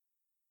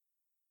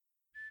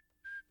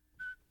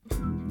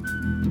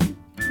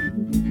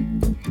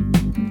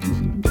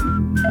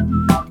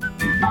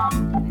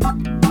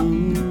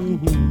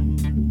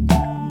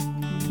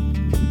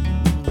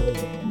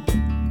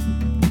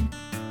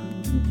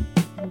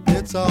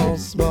It's all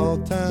small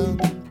town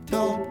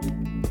talk.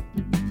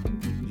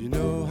 You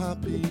know how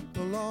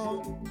people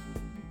are.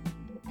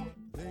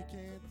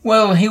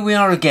 Well, here we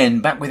are again,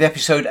 back with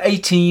episode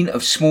 18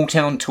 of Small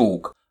Town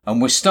Talk,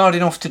 and we're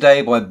starting off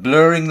today by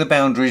blurring the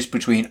boundaries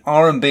between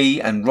R&B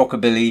and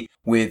rockabilly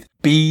with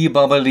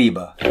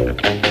Be-Baba-Liba.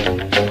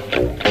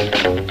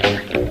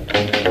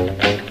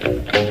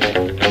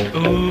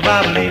 Ooh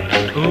bobbly,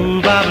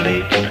 ooh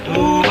bobbly,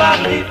 ooh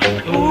bobbly,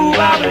 ooh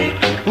bobbly,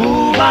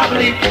 ooh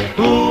bobbly,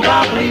 ooh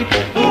bobbly,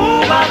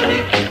 ooh bobbly,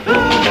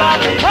 ooh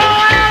bobbly. Oh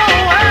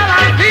well,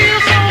 I feel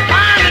so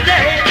fine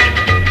today.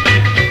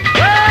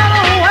 Well,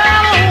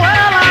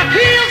 I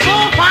feel so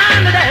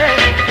fine today.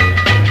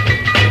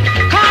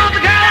 'Cause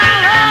the girl I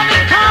love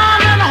is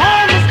coming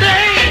home to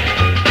stay.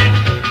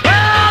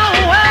 Well,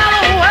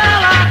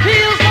 I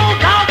feel so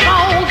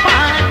doggone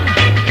fine.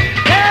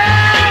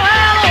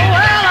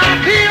 Well, I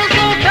feel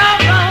so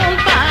doggone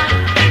fine.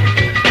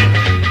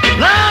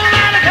 Love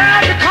that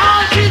girl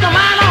because she's a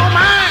man on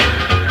mine.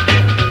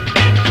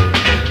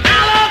 I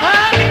love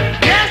her,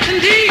 yes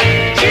indeed.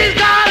 She's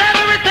got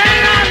everything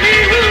I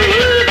need.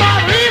 Ooh,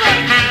 Baba-Liba.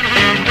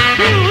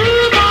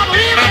 Ooh,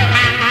 Baba-Liba.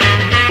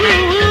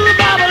 Ooh,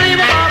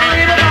 Baba-Liba,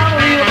 Baba-Liba,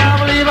 Baba-Liba,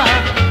 Baba-Liba.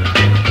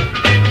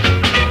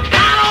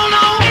 I don't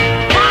know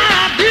why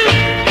I do.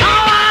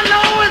 All I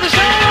know is the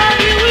show of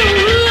you.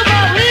 Ooh,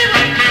 Baba-Liba.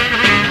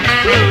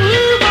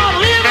 Ooh,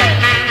 Baba-Liba.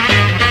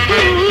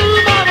 Ooh,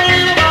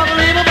 Baba-Liba,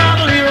 Baba-Liba,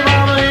 Baba-Liba,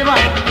 Baba-Liba.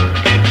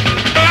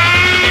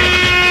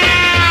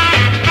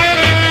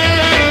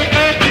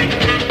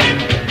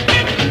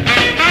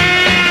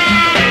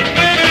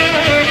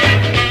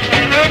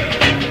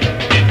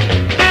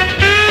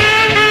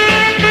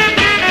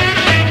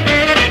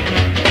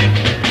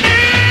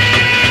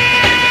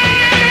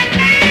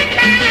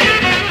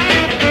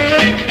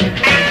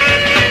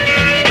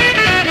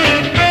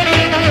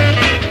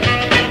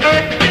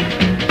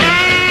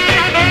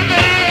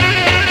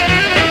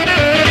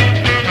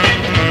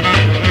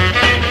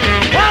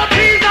 Well,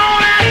 please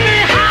don't ask me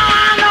how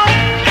I know.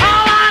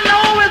 All I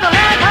know is to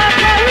let her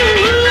go.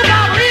 Ooh,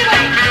 Baba-Liba.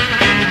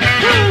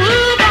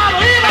 Ooh,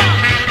 Baba-Liba.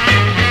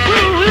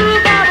 Ooh,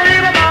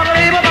 Baba-Liba,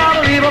 Baba-Liba,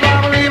 Baba-Liba,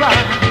 Baba-Liba.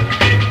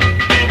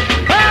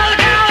 Well, the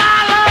girl I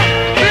love,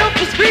 built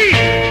for speed.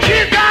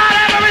 She's got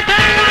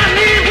everything I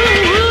need.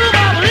 Ooh,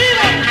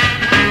 Baba-Liba.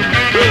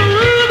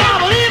 Ooh,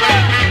 Baba-Liba.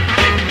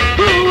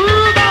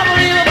 Ooh,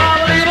 Baba-Liba,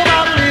 Baba-Liba,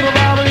 Baba-Liba,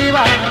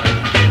 Baba-Liba.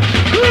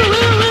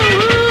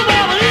 Ooh,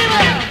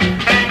 Baba-Liba.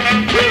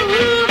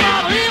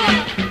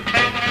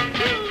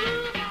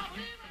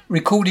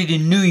 Recorded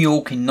in New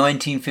York in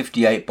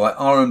 1958 by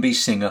R&B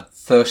singer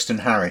Thurston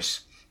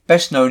Harris,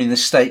 best known in the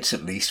States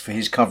at least for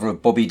his cover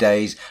of Bobby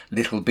Day's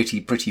Little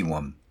Bitty Pretty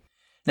One.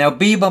 Now,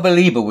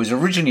 Be-Baba-Liba was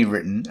originally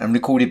written and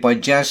recorded by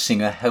jazz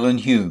singer Helen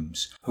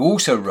Humes, who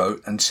also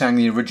wrote and sang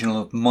the original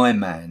of My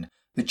Man,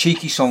 the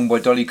cheeky song by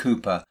Dolly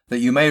Cooper that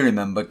you may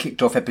remember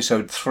kicked off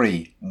episode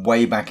 3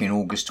 way back in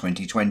August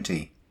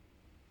 2020.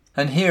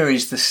 And here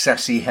is the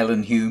sassy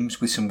Helen Humes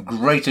with some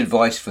great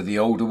advice for the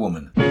older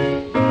woman.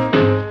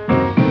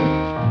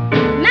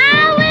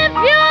 Now if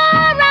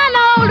you're an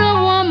older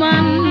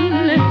woman,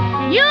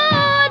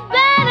 you'd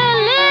better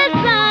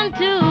listen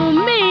to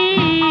me.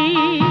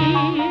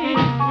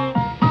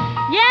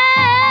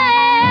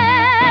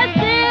 Yes,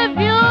 if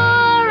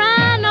you're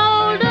an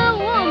older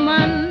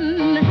woman,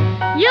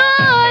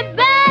 you'd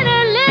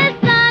better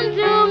listen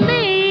to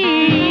me.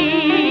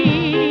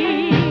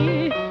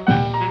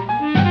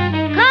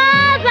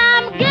 'Cause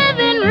I'm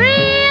giving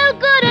real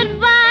good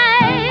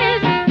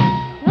advice.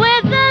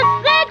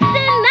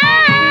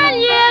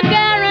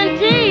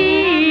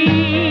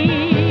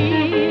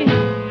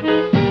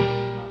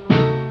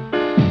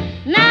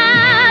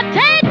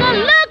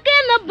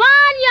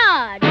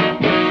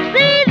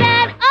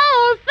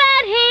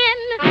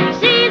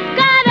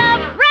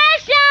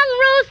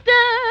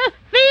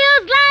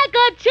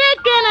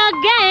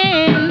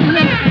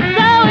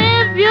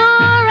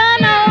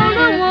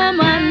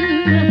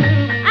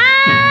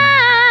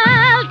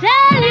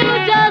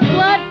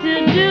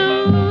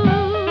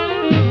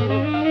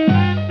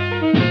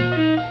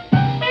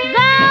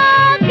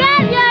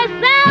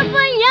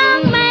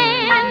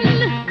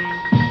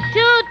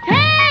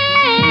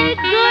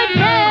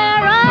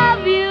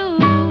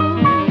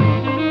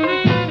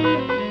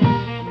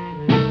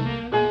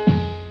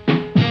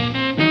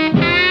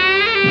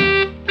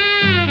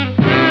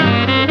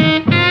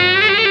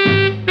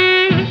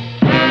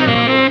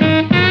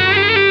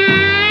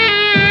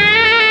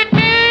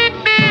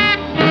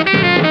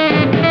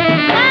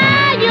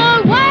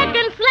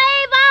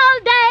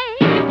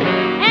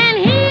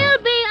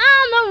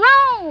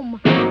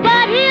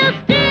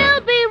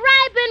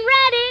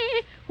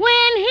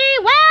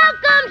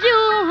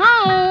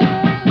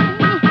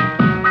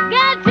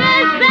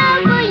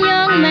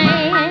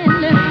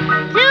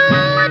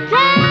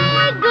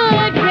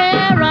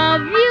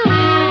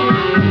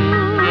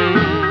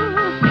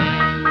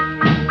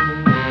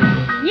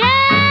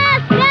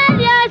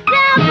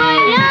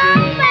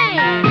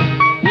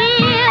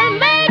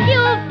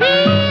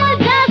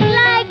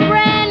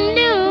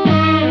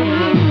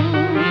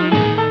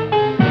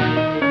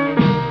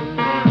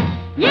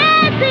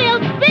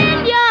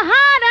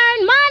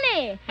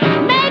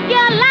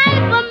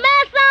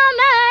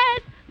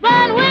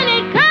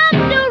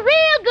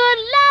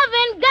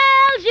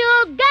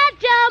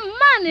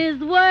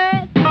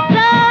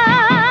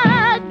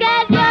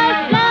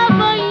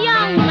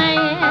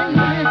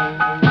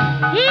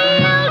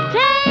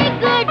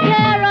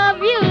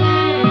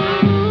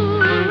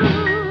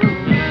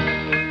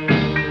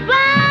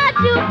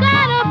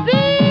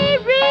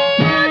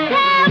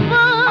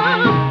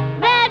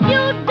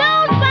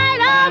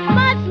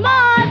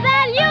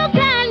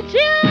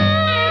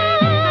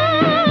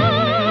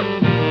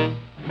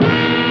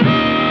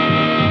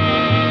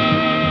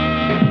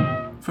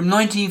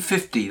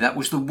 1950, that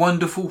was the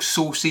wonderful,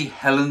 saucy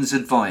Helen's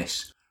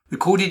Advice,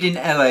 recorded in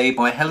LA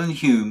by Helen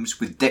Humes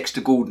with Dexter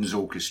Gordon's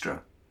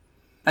orchestra.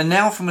 And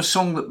now from a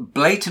song that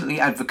blatantly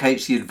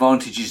advocates the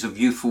advantages of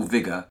youthful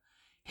vigour,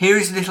 here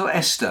is Little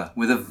Esther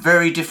with a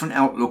very different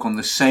outlook on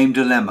the same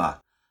dilemma,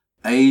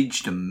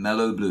 Aged and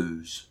Mellow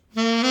Blues.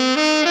 I've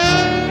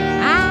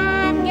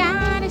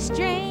got a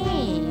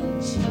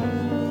strange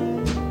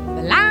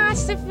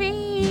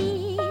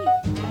philosophy.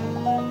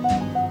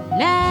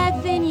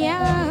 Nothing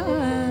young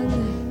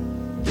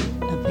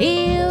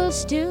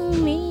appeals to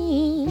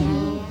me.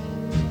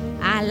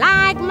 I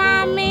like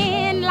my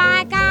men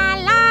like I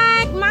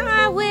like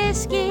my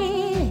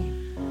whiskey.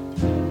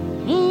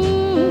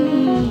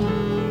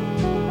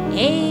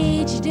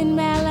 Aged and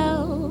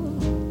mellow.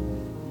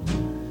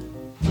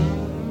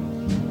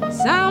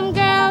 Some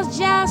girls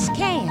just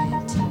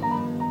can't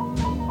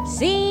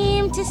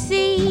seem to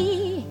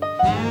see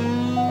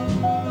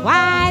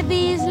why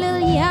these little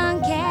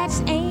young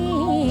cats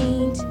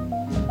ain't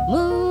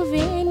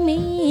moving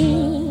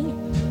me.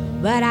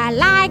 But I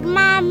like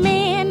my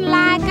men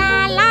like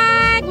I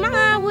like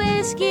my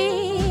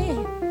whiskey.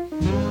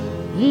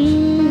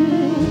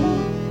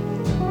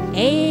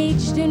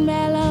 Aged and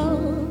mellow.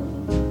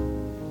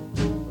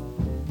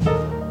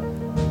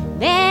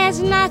 There's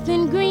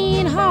nothing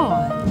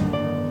greenhorn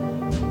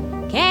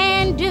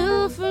can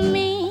do for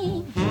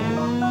me,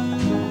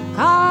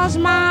 'cause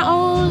my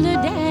older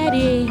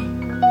daddy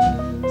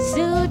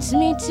suits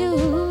me to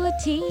a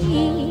T.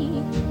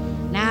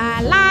 Now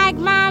I like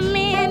my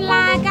men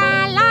like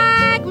I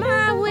like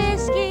my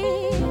whiskey.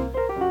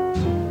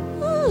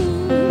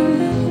 Ooh,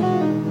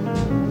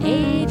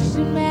 aged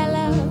and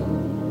mellow.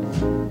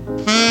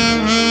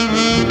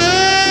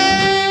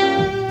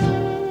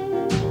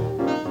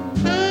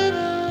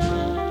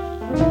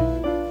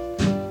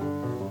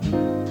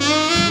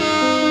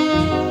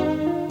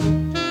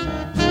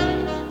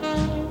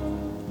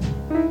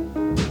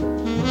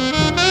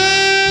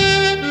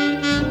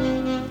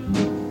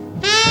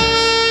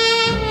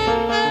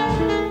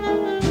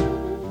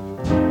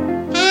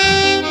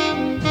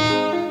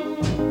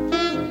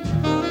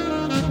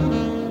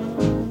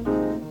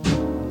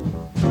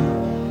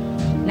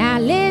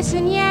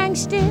 Listen,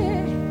 youngster,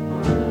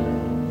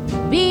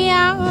 be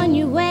on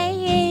your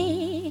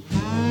way.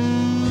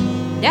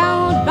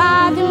 Don't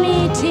bother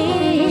me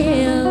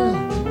till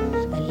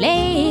a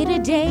later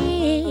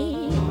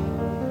day.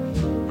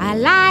 I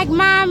like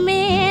my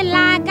men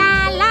like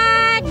I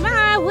like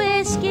my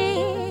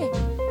whiskey.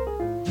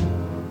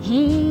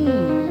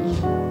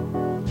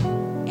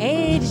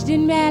 Aged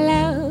and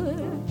mellow.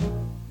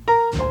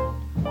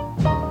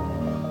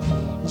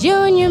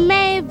 Junior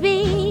may be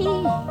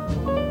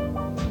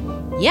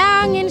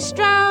young and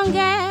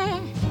stronger,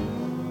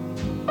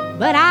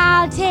 but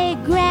I'll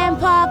take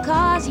Grandpa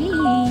 'cause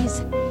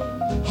he's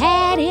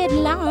had it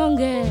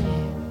longer.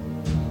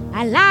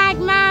 I like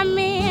my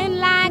men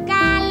like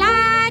I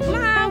like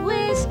my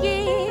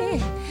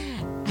whiskey.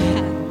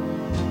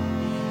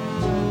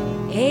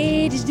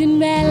 Aged and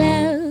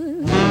mellow.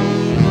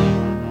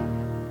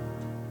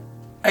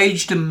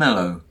 Aged and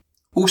Mellow,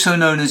 also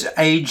known as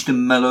Aged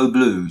and Mellow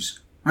Blues,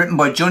 written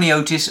by Johnny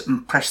Otis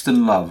and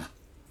Preston Love.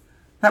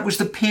 That was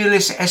the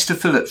peerless Esther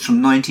Phillips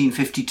from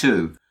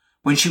 1952,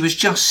 when she was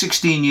just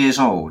 16 years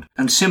old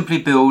and simply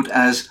billed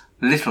as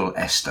Little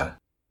Esther.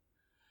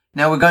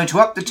 Now we're going to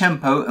up the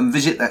tempo and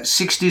visit that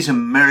 60s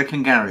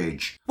American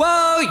garage.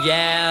 Whoa,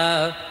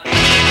 yeah.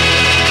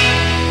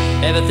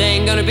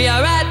 Everything gonna be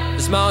alright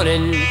this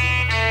morning.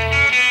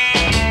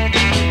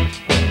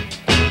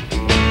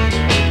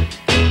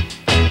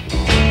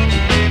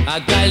 I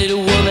got a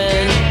little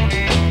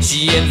woman,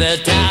 she in the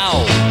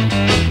town.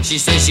 She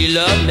says she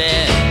loved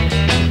me,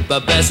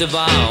 but best of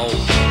all,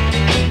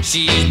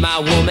 she's my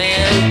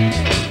woman,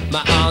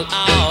 my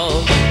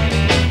all.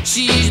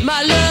 She's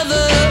my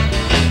lover,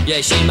 yeah,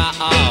 she's my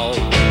all.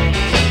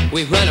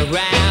 We run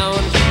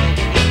around,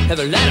 have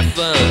a lot of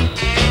fun.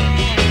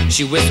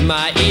 She whispers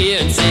my ear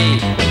and say,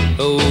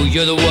 oh,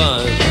 you're the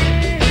one.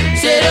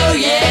 Said, oh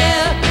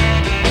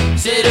yeah,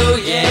 said, oh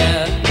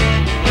yeah,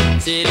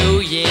 said, oh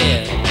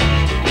yeah,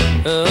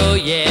 oh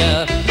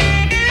yeah.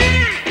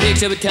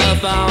 Picks up a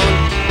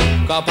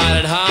telephone, call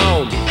pilot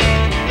home.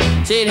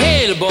 Said,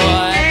 hey, little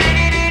boy,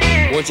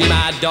 won't you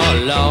my daughter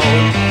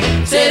alone?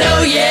 Said,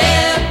 oh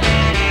yeah,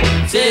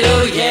 said,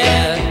 oh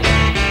yeah,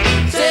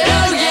 said,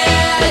 oh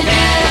yeah,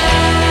 yeah,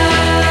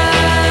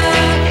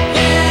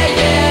 yeah,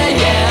 yeah,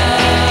 yeah,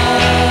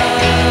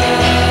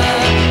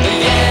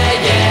 yeah,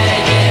 yeah,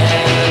 yeah.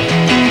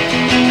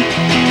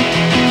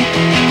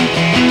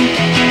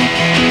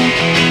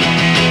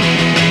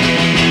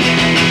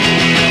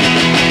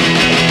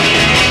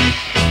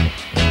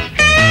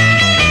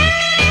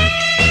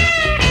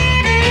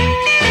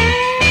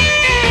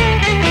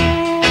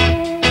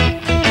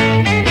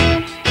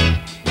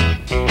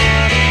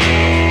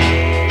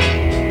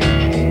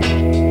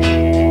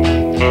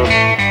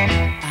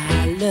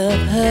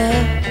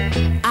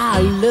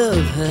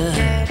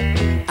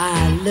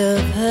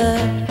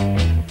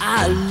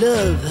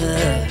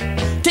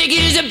 Take it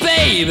easy,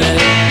 baby.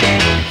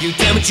 You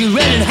tell me but you're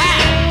running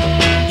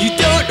hot. You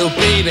don't know,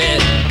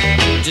 baby,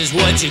 just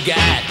what you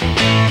got.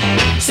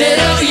 Said,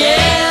 oh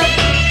yeah.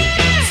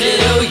 Said,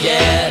 oh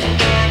yeah.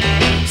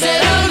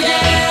 Said, oh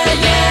yeah,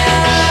 yeah.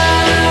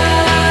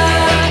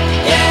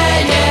 Yeah,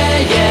 yeah,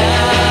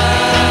 yeah.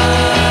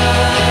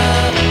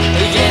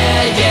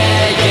 Yeah,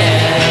 yeah,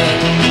 yeah.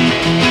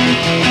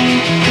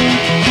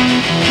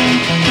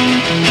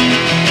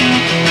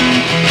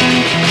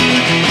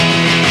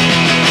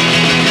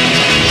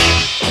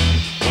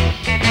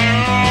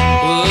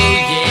 Oh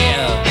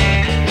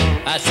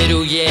yeah. I said,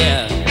 oh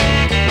yeah.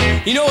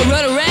 You know, we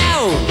run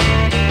around,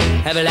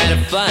 have a lot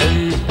of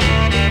fun.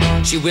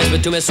 She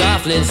whispered to me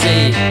softly and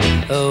said,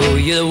 oh,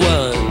 you're the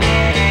one.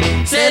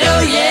 Said,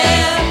 oh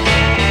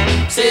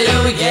yeah. Said,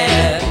 oh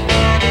yeah.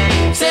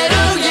 Said,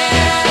 oh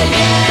yeah,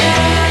 yeah.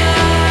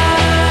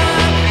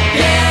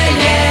 Yeah,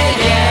 yeah,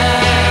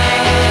 yeah.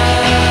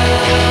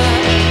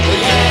 Oh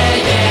yeah,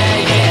 yeah,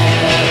 yeah.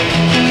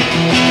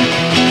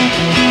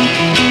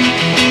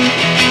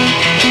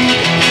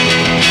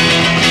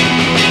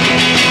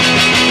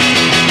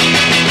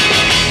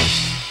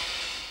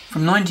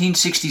 From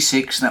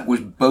 1966, that was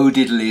Bo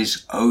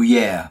Diddley's Oh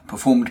Yeah,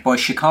 performed by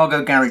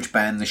Chicago garage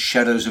band The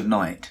Shadows of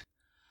Night.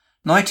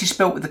 Night is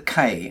spelt with a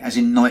K, as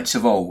in Knights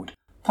of Old,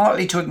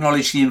 partly to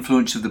acknowledge the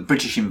influence of the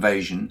British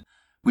invasion,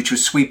 which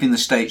was sweeping the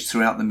States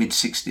throughout the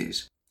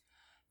mid-60s.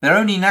 Their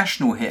only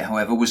national hit,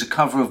 however, was a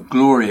cover of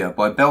Gloria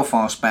by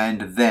Belfast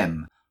band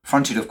Them,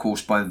 fronted of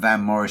course by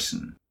Van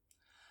Morrison.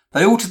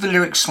 They altered the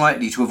lyrics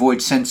slightly to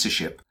avoid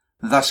censorship,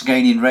 thus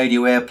gaining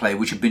radio airplay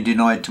which had been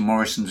denied to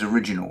Morrison's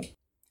original.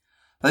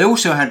 They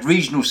also had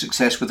regional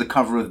success with a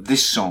cover of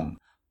this song,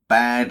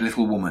 Bad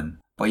Little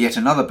Woman, by yet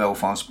another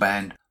Belfast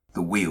band,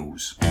 The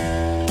Wheels.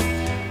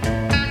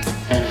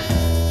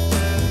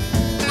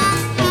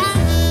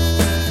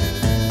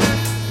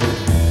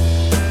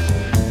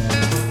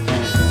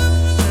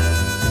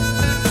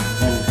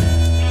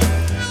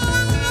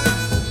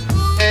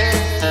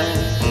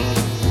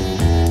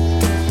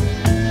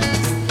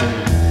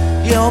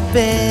 You're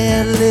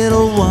bad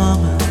little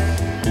woman.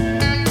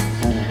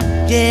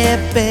 Yeah,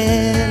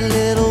 bad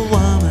little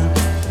woman.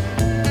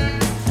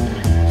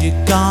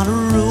 You're gonna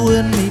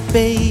ruin me,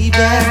 baby,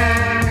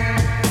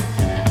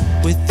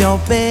 with your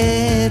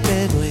bad,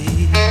 bad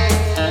ways.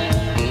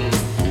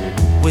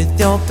 With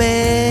your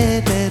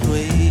bad, bad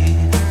ways.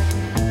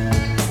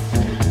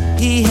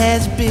 He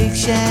has big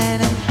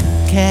shiny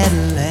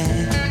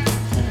Cadillac.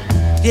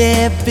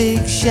 Yeah,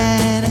 big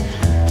shiny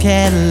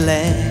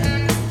Cadillac.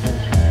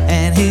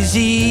 And he's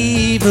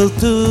evil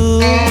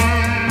too.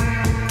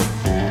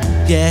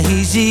 Yeah,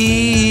 he's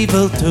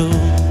evil too.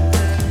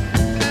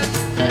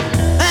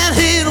 And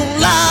he don't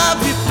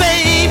love you,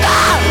 baby,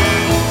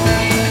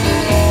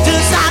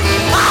 just like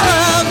I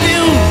love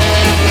you.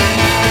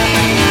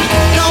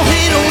 No,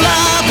 he don't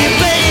love you,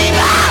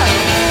 baby,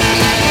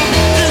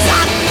 just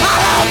like I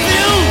love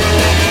you.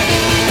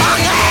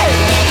 Okay,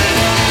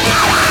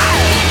 all right,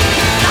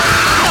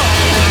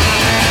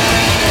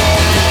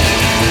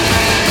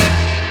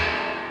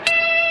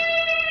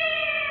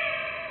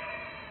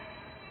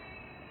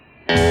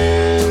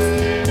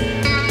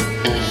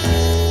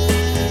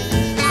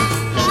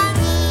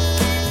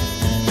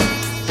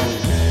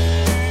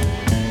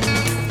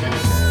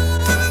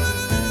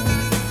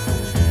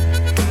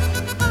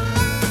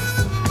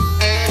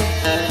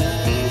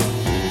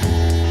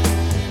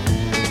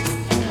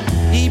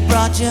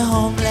 brought you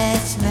home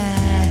last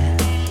night.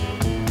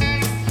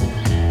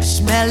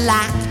 Smell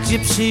like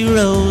gypsy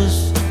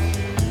rose.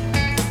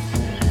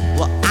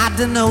 Well, I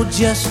don't know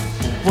just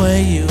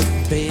where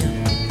you've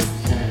been.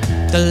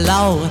 The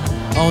Lord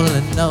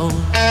only knows.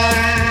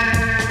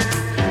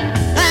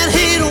 And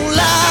he don't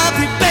love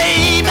you,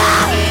 baby,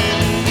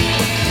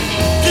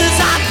 just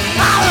like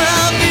I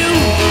love you.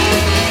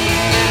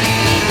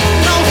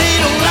 No, he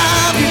don't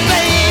love you,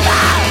 baby,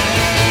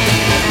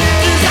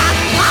 just like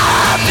I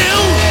love you.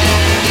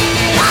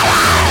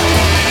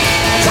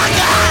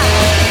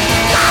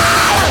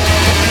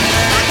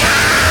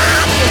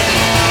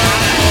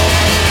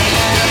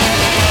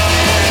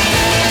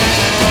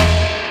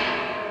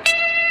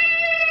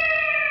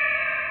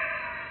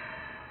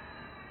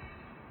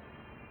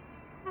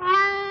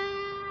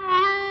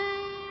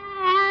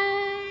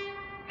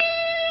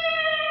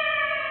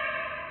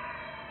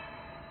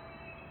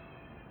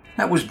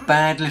 That was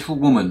Bad Little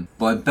Woman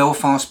by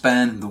Belfast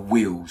band The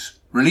Wheels,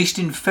 released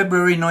in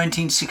February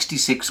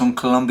 1966 on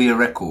Columbia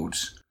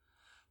Records.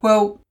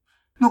 Well,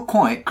 not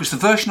quite, because the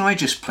version I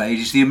just played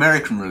is the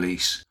American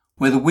release,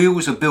 where the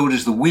Wheels are billed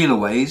as the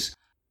Wheelaways,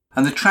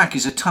 and the track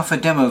is a tougher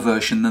demo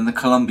version than the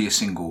Columbia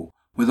single,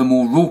 with a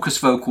more raucous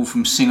vocal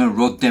from singer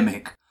Rod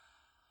Demick.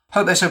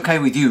 Hope that's okay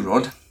with you,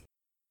 Rod.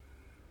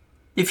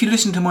 If you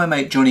listen to my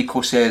mate Johnny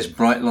Corsair's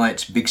Bright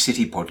Lights Big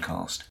City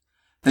podcast,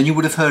 then you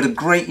would have heard a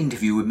great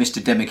interview with Mr.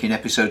 Demick in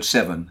episode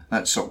 7,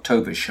 that's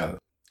October's show.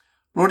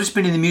 Rod has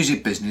been in the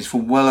music business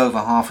for well over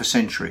half a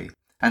century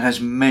and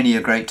has many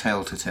a great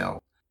tale to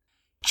tell.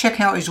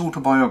 Check out his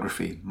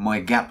autobiography,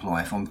 My Gap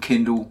Life, on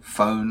Kindle,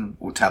 phone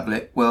or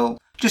tablet. Well,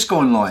 just go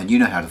online, you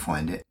know how to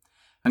find it.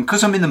 And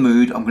 'cause I'm in the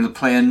mood, I'm going to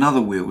play another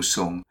Wheels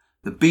song,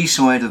 the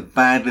B-side of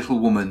Bad Little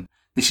Woman.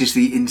 This is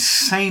the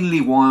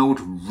insanely wild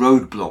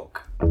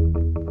Roadblock.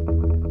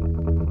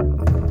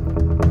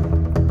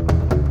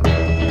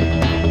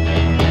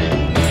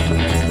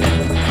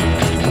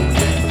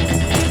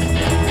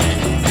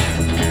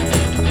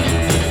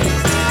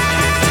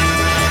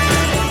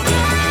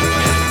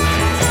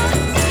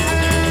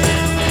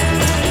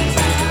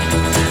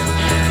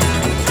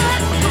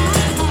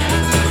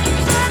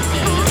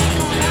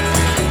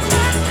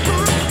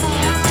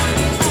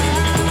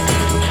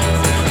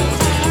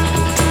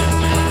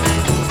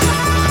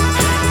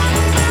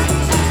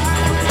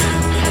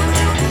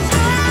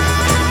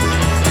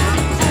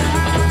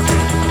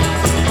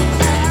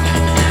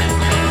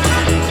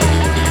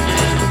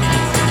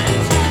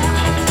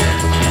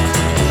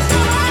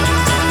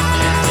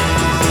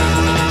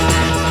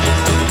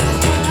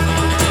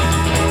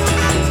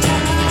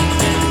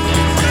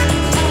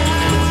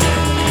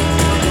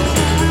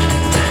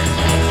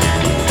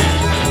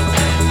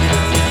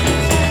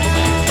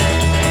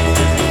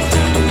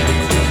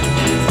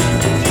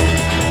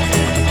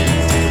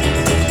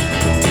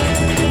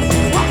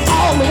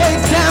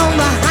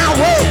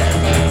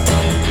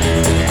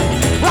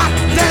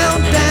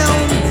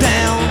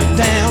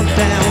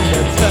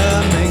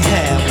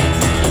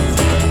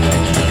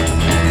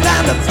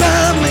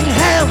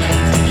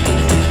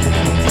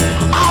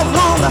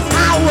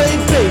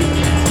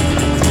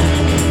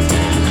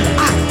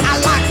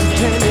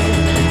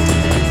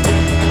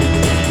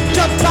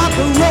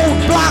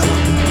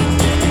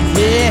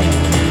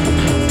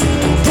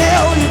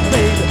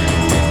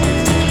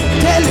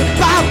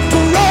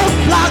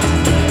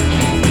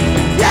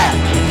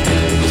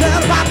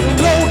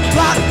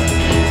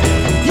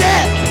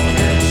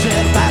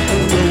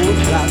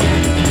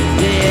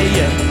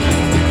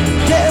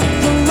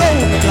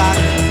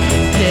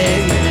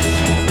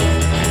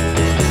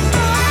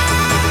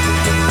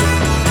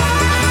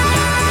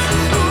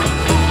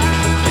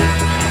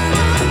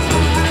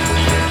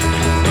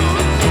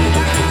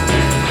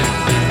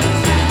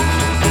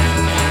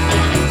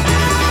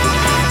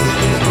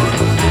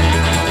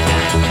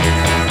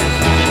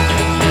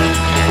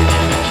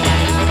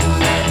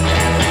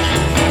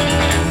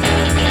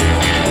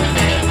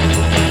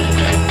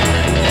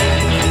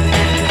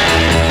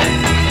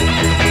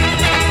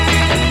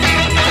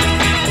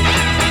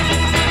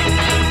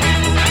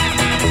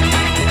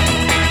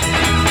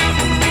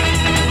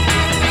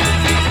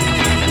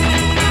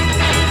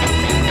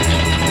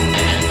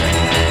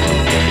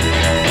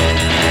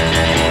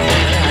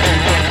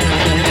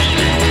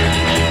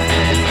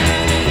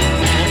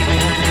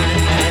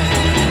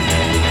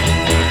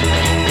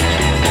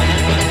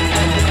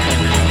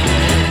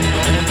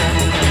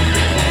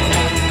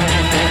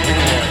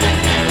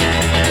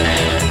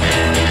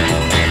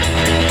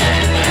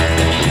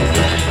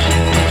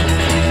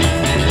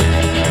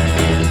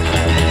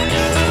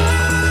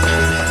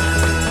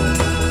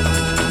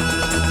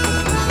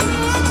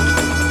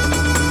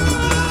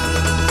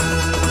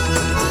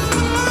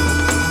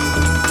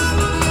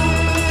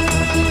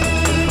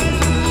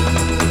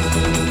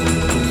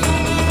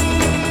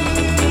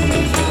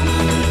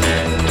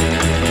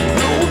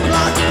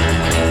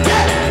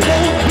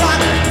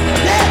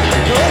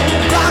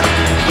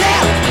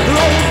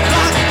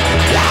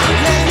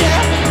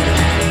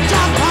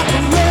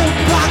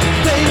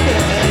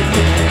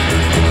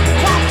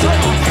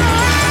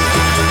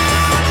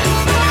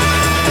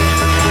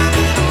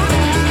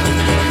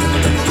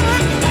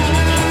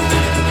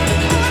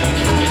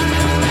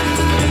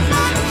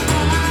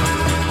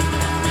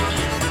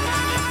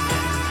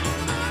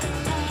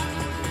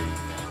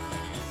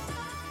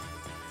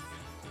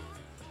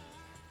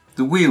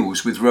 The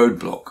Wheels with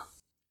Roadblock.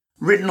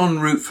 Written en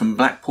route from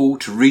Blackpool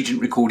to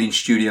Regent Recording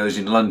Studios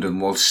in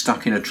London while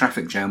stuck in a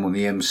traffic jam on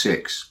the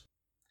M6.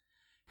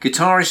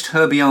 Guitarist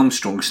Herbie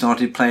Armstrong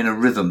started playing a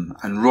rhythm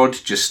and Rod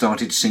just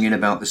started singing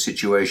about the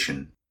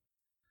situation.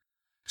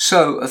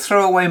 So, a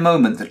throwaway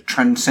moment that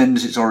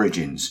transcends its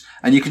origins,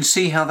 and you can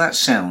see how that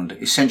sound,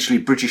 essentially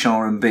British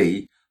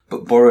R&B,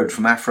 but borrowed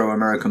from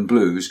Afro-American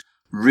blues,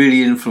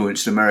 really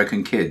influenced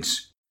American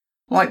kids.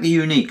 Like the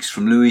Uniques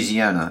from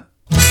Louisiana.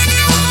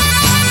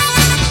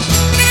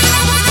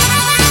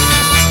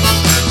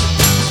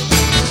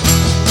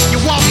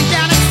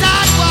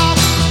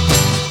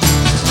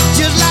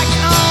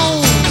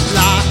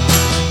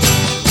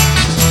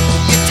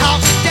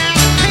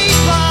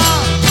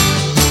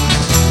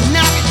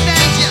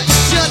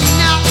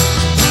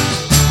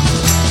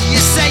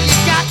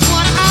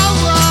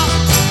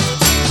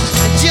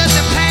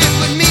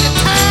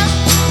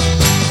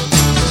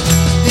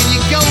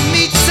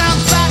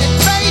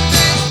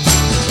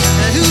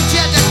 Who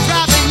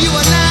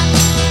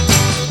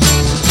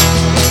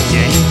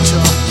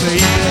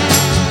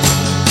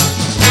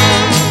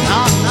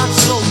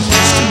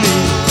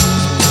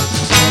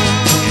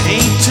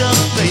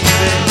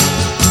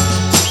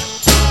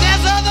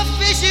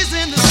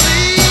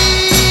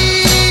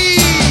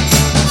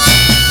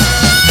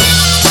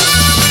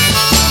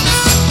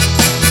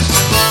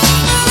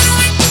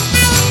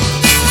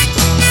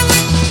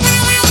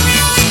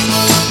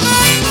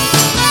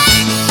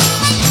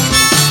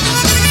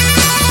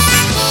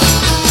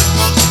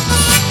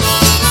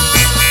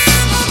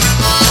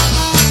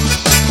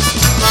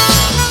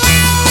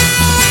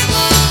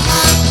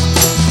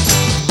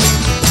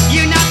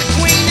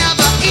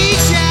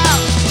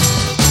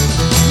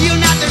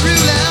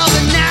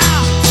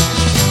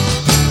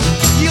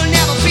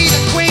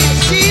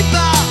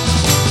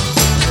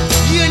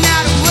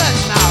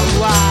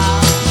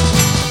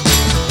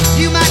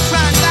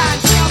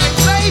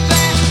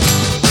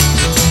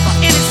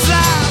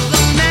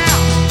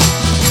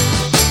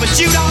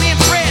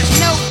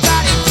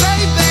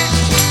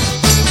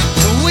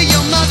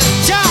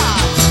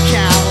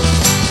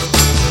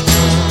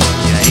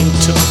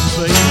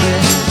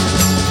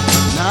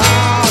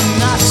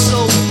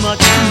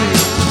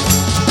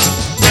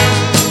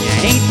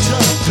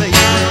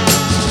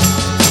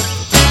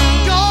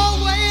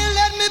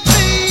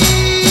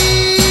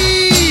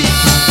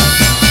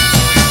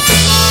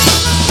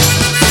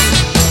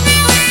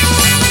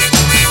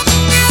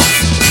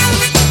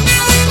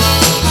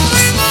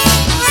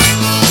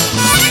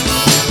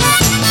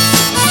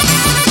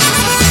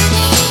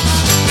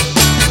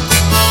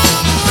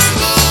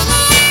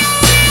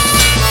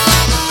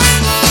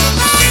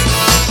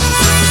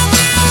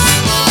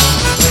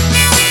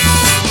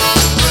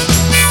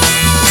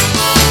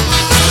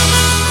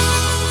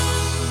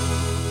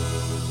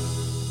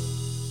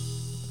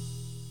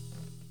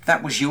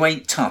That was You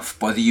Ain't Tough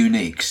by the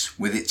Uniques,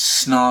 with its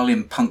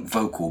snarling punk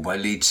vocal by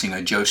lead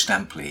singer Joe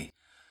Stampley,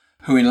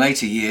 who in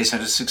later years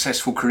had a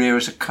successful career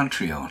as a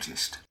country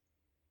artist.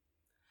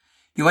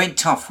 You Ain't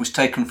Tough was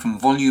taken from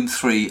Volume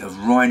 3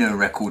 of Rhino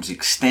Records'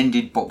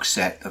 extended box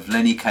set of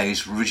Lenny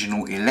Kaye's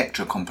original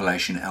Elektra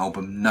compilation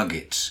album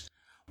Nuggets,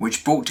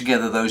 which brought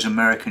together those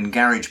American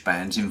garage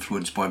bands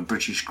influenced by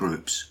British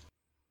groups.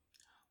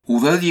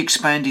 Although the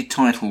expanded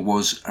title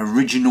was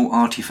Original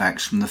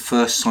Artifacts from the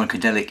First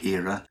Psychedelic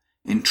Era,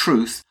 in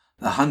truth,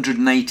 the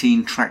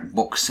 118-track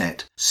box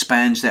set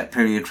spans that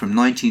period from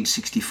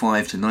 1965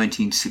 to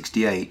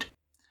 1968,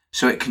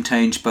 so it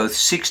contains both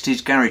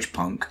 60s garage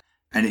punk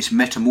and its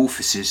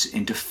metamorphosis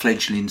into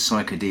fledgling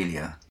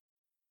psychedelia.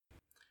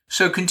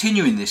 So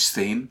continuing this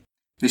theme,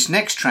 this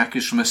next track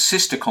is from a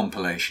sister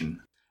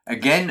compilation,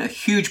 again a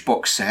huge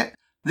box set,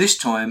 this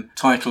time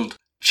titled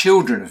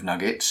Children of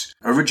Nuggets,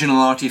 Original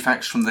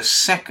Artifacts from the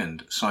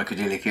Second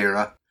Psychedelic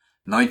Era,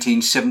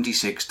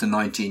 1976 to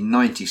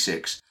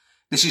 1996.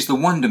 This is the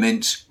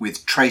Wondermints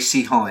with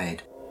Tracy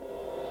Hyde.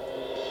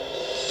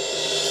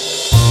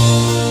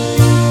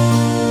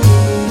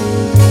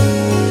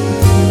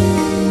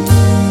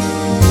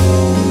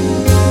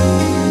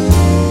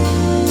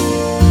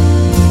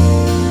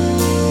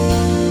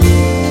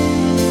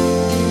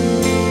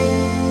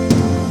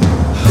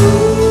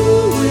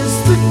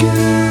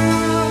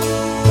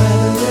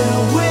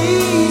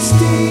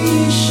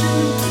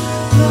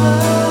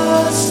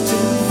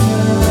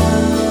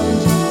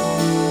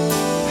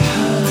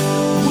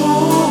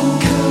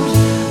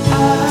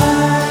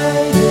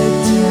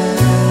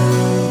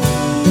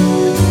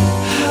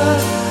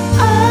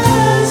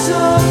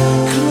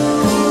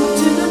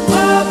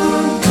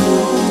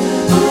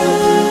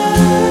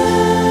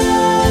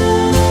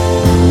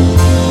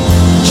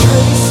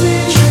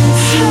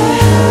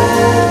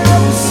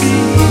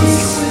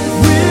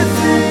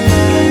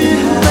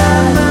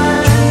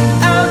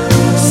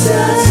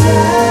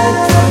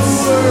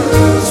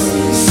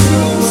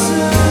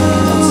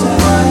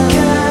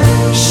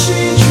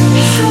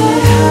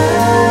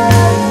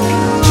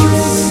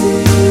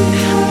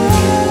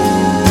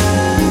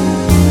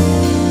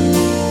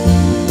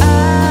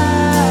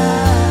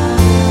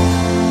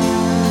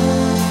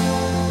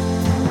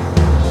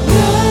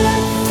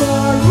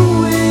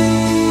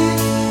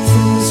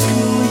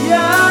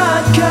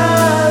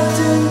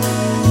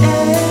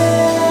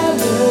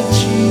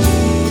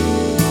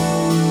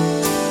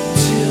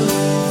 Till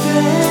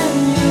then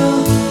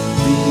you'll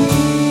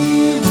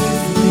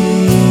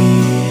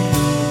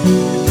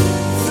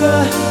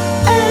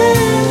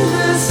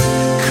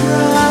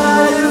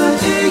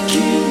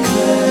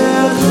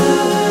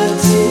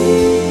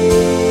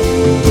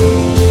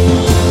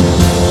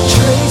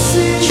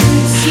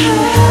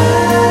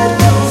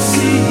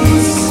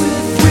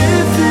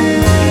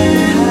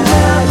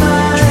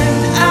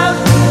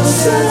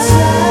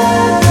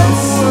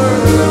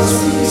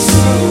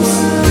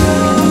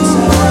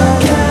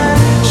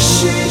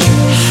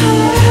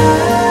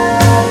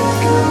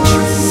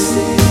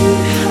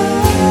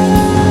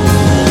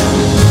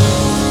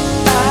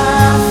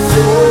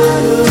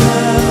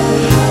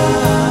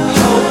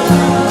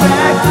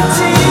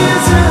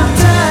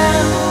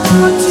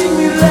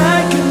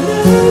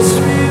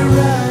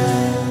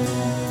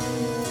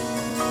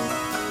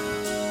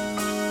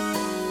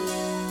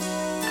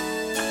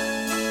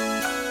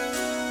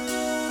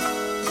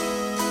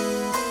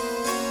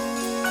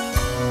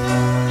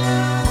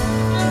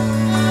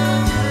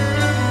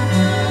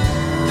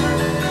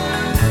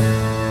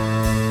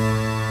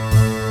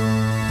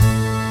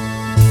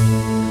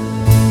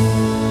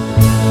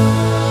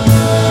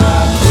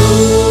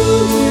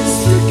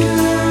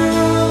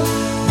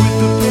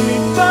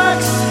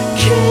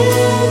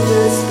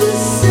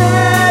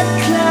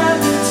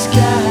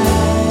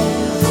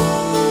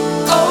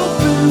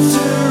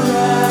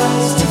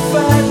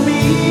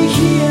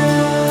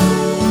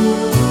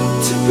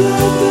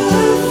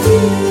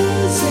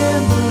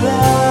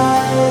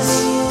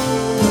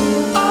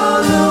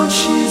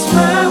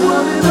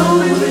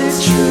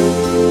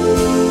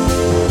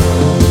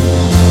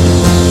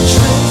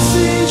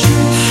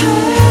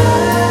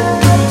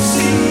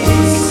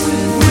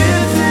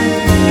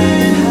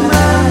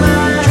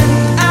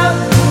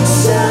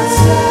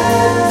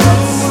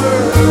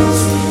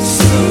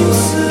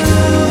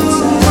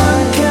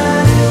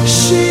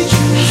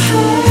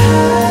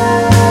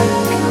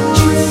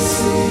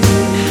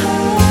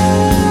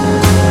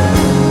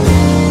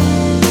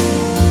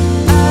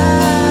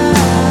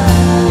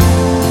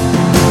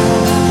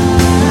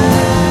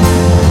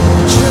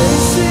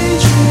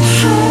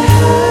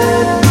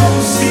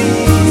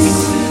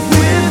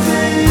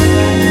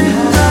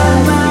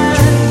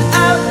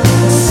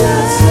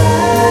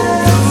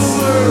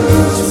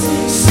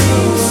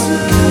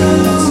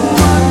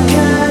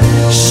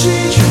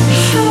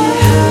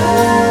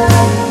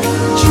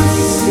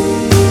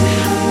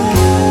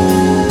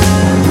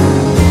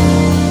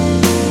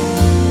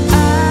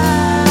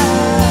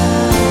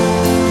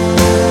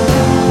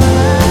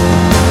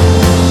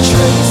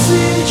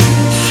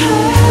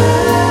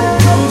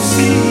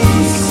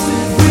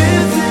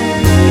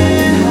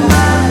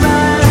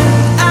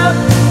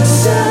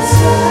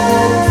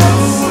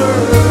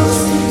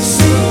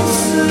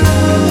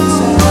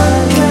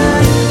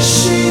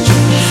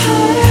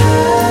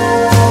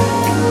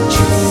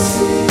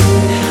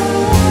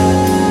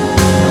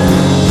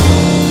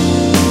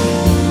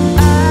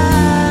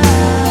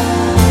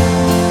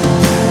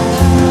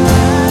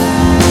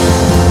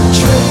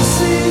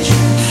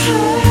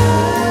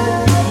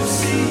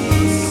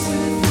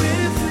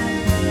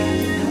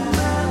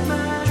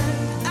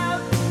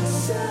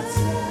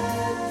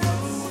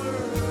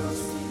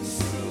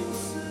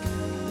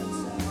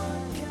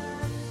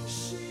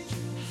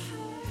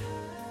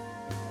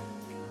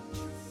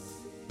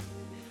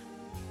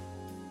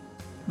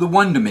The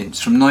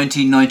Wondermints from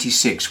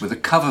 1996 with a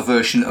cover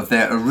version of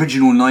their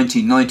original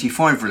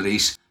 1995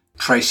 release,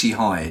 Tracy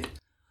Hyde.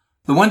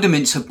 The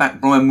Wondermints have backed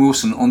Brian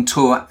Wilson on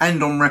tour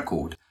and on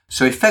record,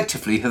 so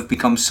effectively have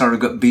become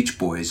surrogate Beach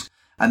Boys,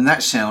 and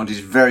that sound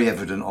is very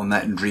evident on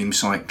that Dream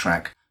Psych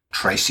track,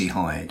 Tracy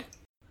Hyde.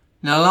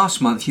 Now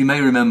last month you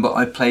may remember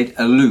I played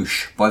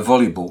Alouche by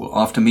Volleyball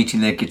after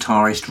meeting their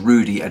guitarist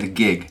Rudy at a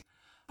gig,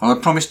 and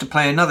I promised to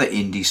play another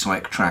indie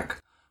psych track.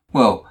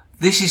 Well,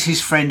 this is his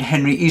friend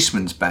Henry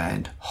Eastman's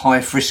band, High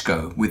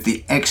Frisco, with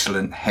the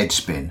excellent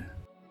Headspin.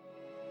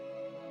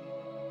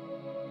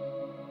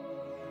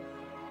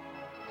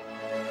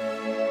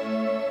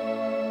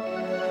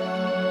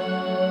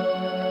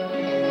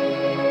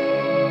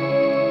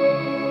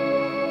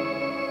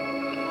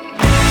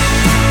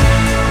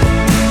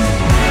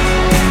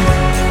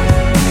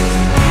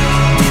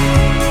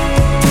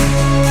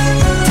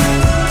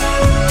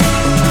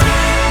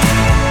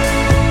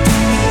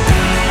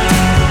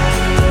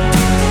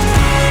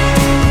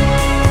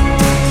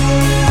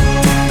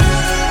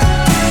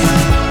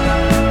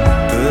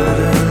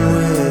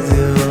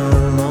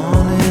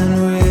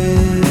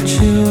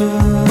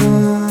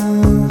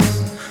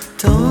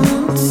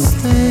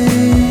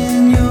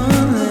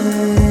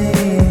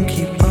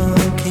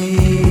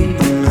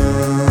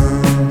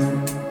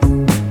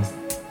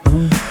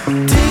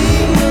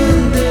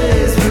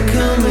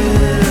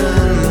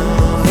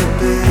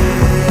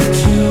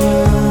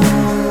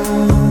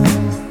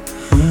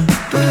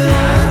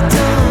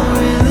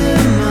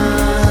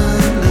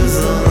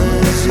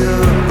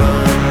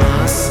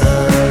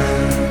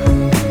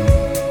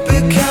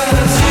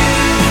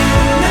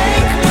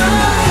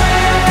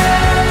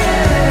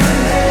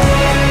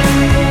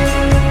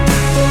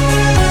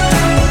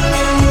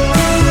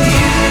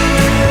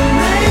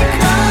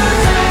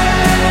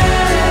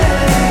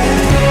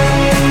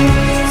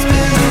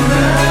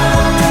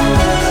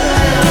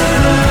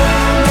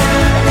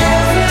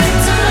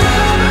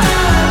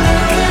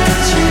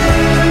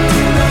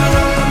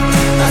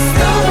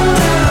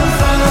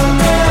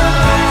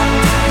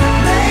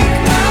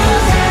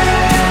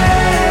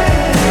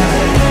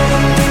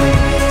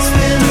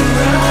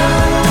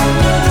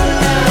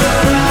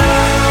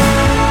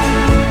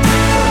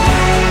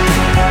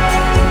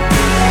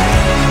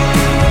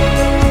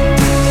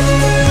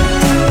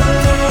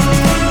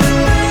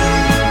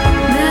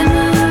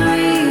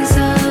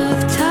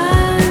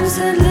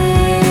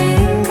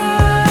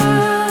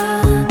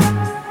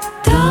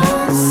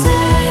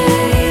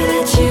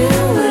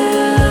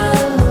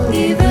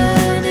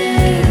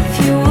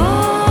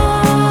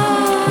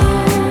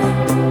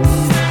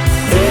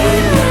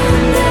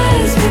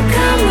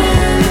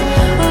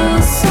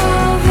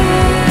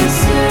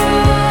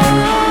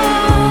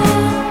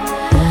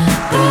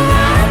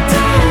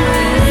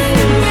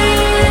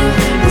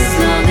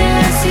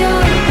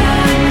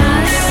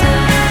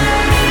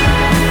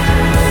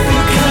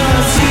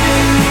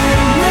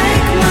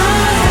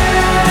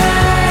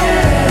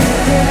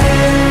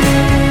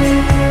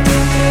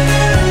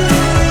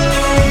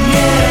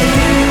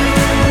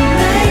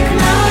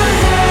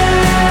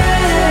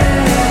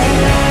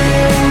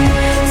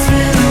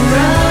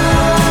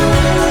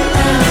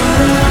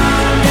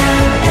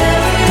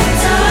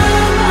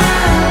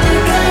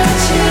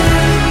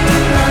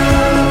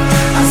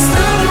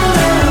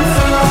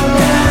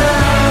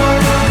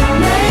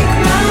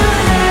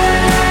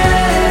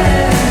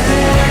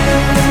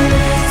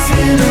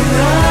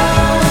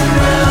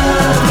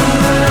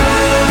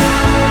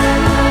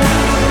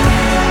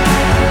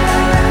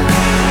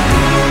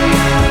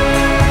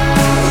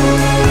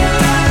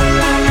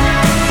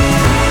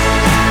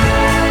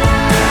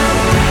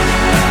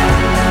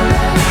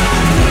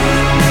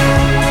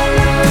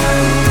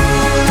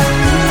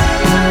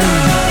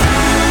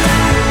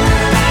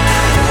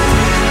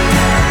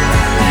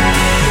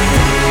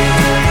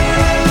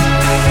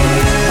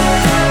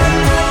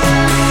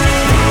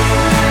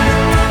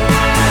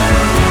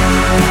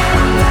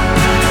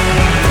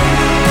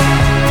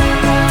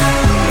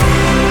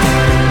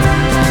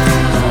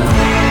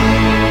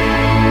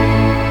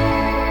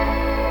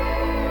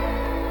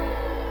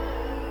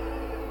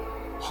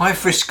 High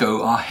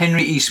Frisco are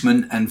Henry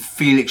Eastman and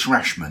Felix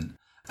Rashman,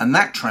 and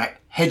that track,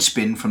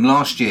 Headspin, from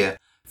last year,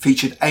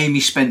 featured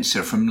Amy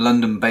Spencer from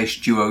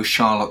London-based duo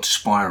Charlotte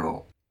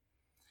Spiral.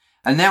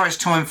 And now it's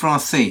time for our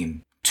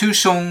theme. 2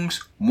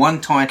 songs, 1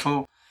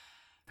 title,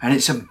 and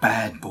it's a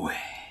bad boy.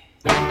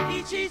 Bad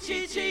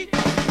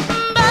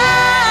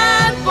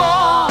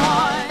boy.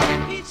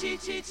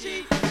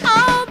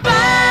 Oh,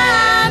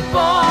 bad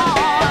boy.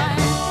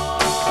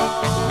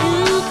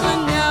 You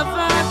could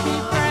never be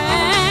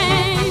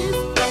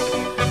praised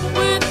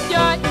with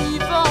your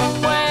evil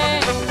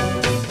way.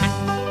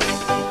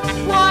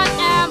 What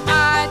am I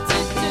to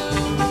do?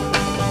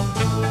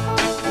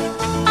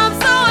 I'm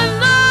so in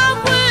love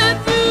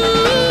with you.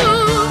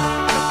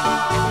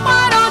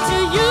 Why don't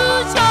you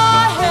use your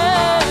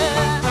head?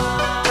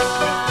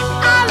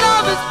 Our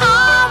love is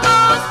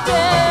almost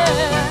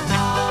dead.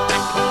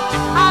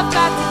 I've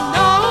got to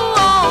know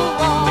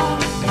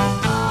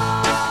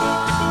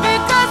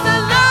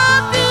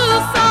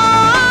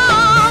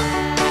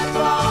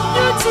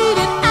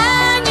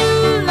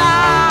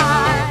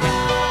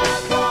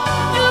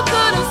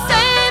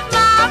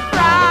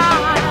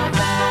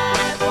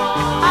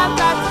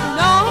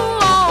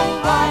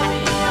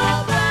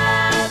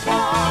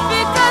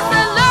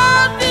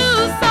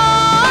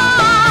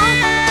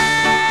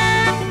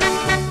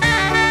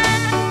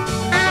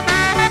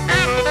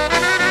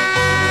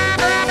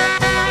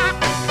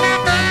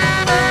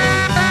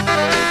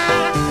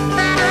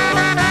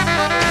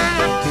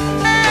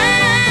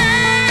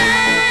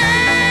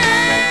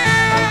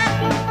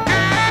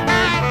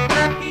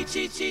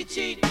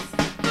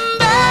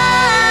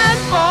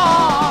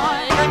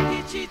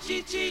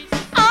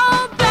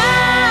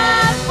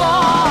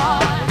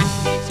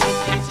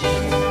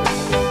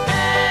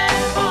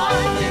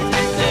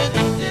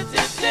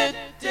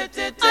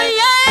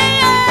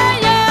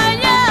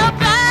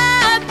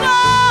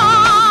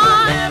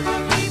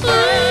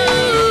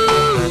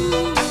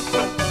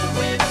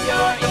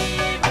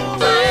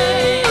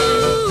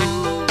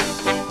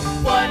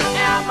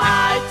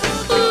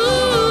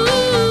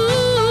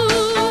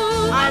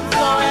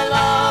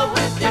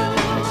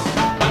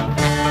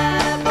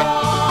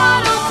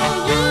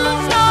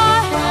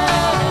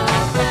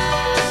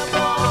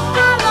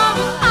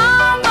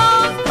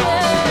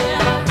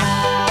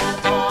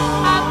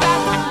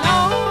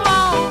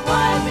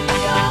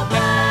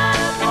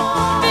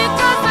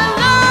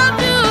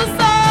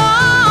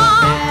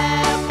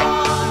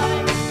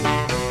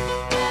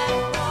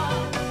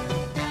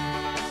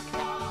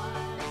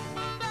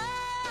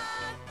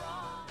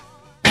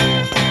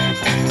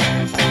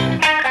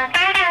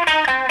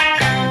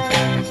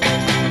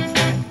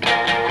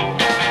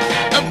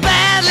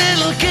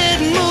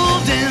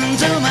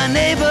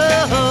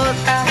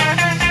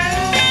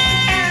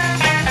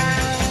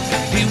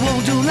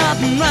won't do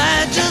nothing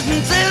right, just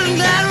sitting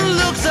down and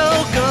look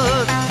so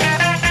good.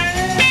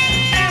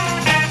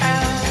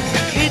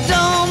 He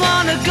don't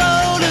wanna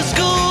go to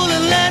school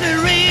and learn to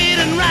read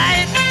and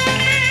write.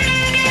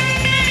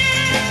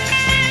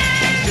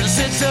 Just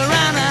sits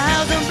around the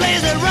house and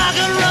plays that rock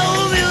and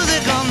roll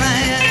music all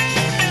night.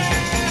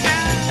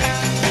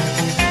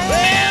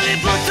 Well, he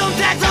put some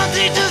tax on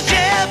teacher's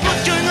chair, put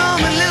chewing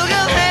on my little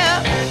girl's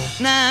hair.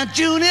 Now,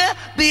 Junior,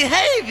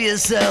 behave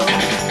yourself.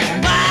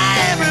 Buy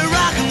every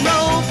rock and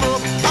roll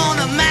book on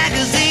a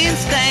magazine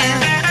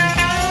stand.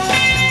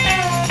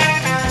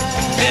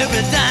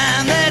 Every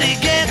dime that he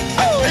gets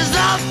is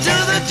off to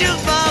the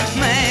jukebox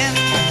man.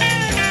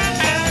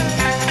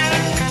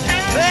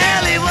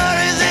 Well, he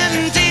worries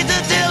his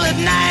teacher till at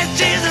night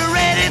she's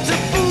ready to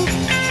poop.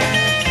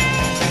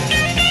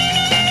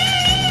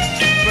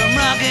 From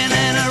rocking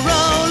and a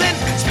rolling,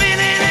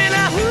 spinning in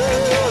a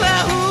hula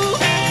hoop.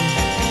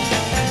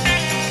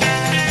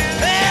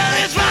 Well,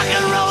 this rock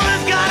and roll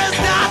has gotta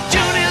stop.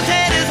 Junior's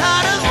head is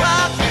hard as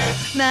rock.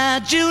 Now,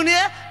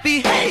 Junior,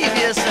 behave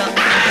yourself.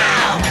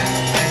 Ow!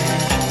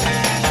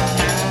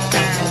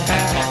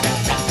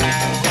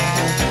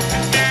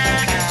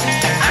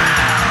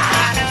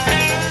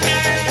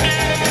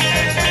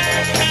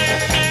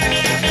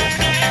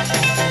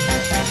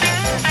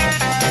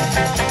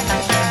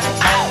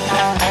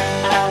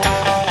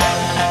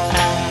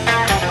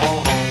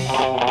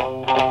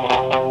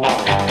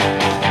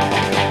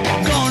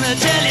 Gonna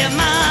tell your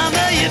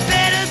mama you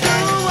better do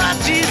what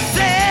she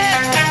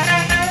said.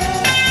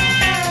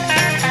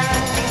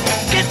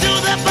 Get to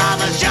the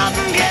barber shop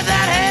and get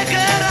that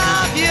haircut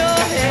off your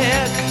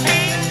head.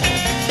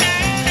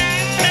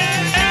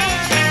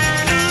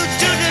 Move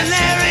to the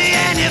Larry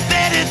and you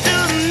better to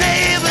the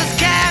neighbor's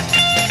cat.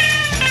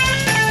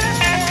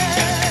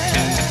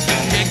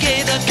 You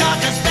gave the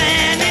cocker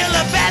spaniel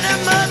a better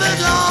mother's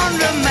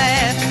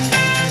laundromat.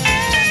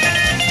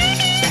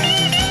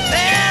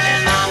 Well,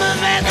 his mama's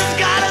mess has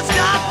gotta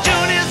stop.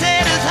 Junior's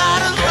head is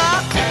hard as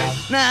rock.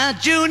 Now,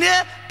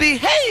 Junior,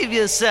 behave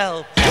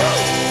yourself.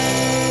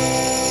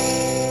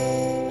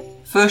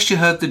 First you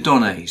heard the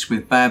Donnays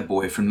with Bad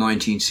Boy from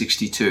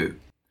 1962.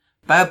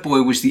 Bad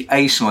Boy was the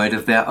A-side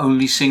of their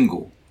only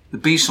single. The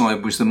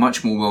B-side was the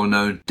much more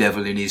well-known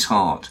Devil in His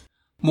Heart.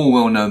 More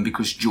well-known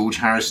because George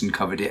Harrison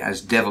covered it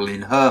as Devil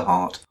in Her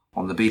Heart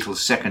on the Beatles'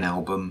 second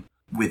album,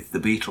 With the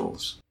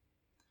Beatles.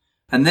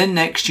 And then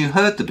next you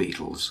heard the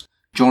Beatles,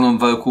 John on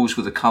vocals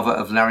with a cover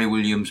of Larry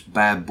Williams'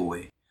 Bad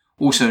Boy,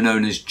 also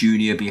known as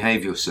Junior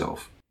Behave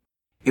Yourself.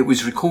 It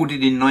was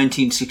recorded in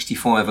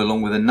 1965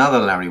 along with another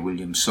Larry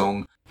Williams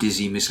song,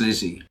 Dizzy Miss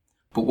Lizzie,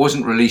 but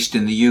wasn't released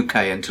in the UK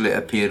until it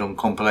appeared on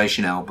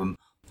compilation album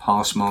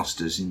Past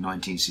Masters in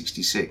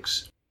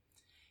 1966.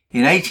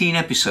 In 18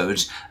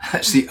 episodes,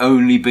 that's the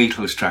only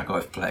Beatles track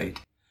I've played.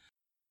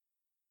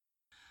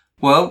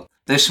 Well,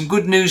 there's some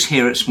good news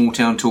here at Small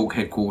Town Talk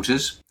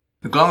headquarters.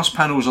 The glass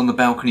panels on the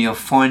balcony are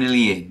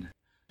finally in,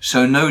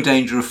 so no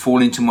danger of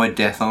falling to my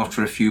death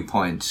after a few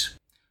pints.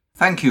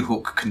 Thank you,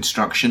 Hook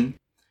Construction,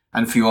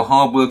 and for your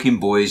hard-working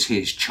boys,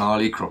 here's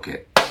Charlie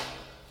Crockett.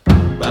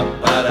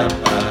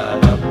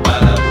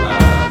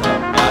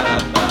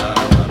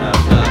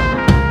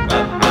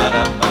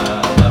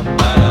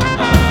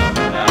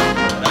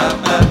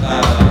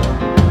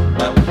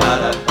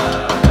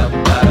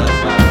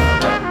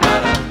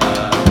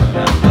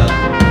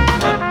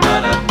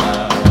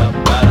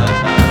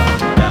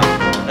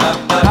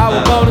 I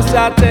was born in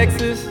South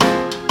Texas,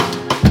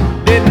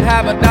 didn't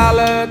have a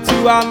dollar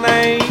to our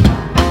name.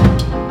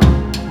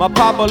 My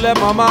papa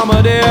left my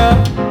mama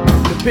there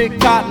to pick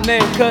cotton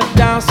and cut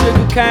down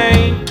sugar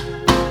cane.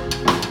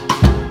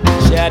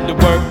 She had to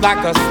work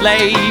like a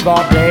slave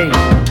all day,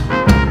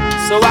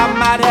 so I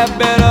might have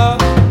better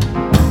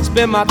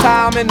spend my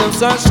time in the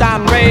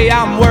sunshine ray.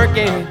 I'm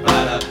working,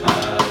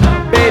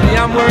 baby,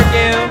 I'm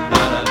working.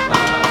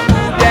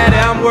 Ooh, daddy,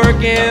 I'm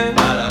working.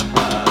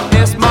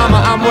 Yes,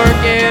 mama, I'm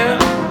working.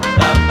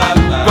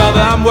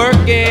 Brother, I'm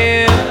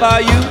working for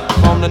you.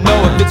 Wanna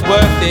know if it's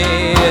worth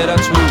it or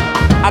true.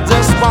 I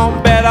just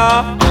want better,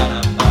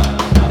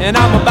 and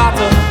I'm about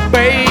to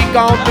break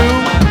on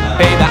through.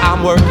 Baby,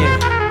 I'm working.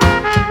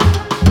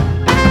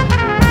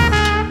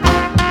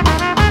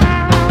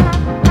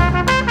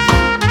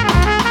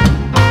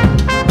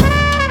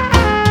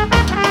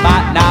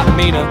 Might not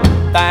mean a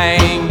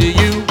thing to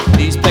you,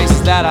 these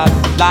places that I'd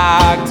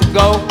like to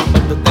go,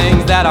 but the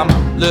things that I'm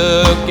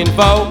looking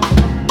for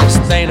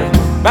just ain't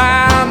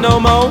around no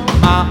more.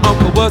 My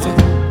uncle was a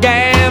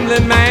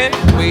gambling man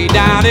way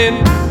down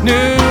in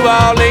New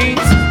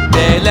Orleans.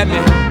 They let me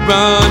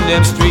run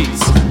them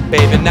streets.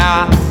 Baby,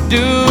 now I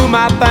do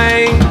my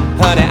thing.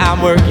 Honey,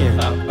 I'm working.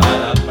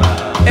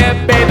 Yeah,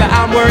 baby,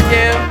 I'm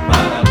working.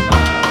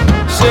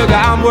 Sugar,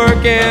 I'm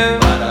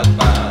working.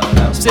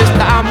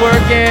 Sister, I'm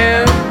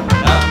working.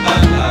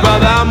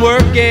 Brother, I'm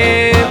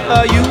working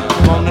for you.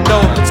 Wanna know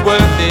if it's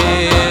worth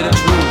it or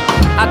true.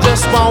 I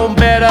just want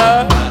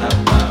better.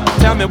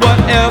 Tell me what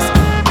else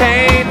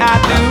can I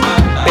do?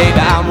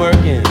 Baby, I'm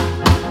working.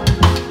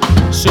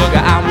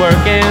 Sugar, I'm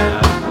working.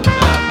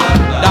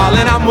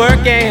 darling, I'm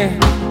working.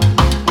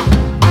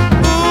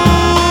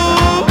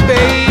 Ooh,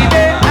 baby,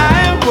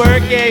 I am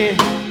working.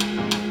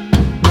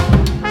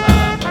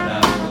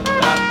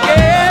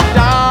 Yeah,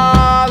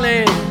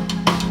 darling,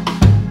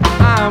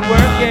 I'm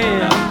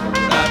working.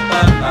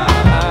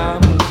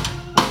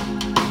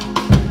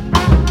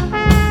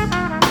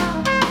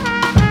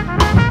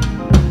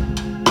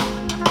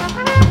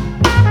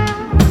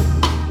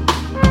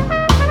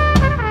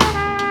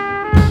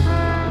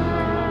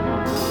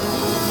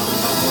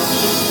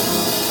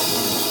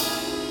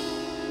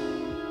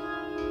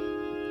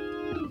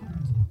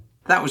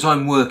 That was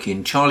I'm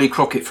Working, Charlie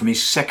Crockett from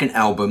his second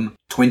album,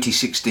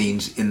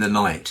 2016's In the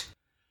Night.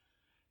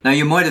 Now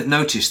you might have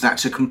noticed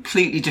that's a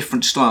completely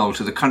different style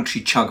to the country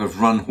chug of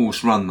Run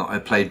Horse Run that I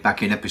played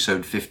back in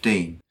episode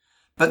 15.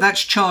 But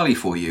that's Charlie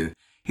for you.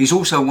 He's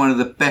also one of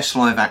the best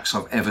live acts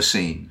I've ever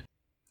seen.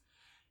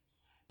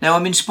 Now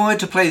I'm inspired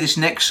to play this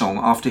next song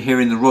after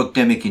hearing the Rod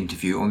Demick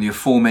interview on the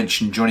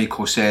aforementioned Johnny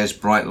Corsair's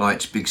Bright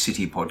Lights Big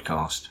City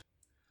podcast.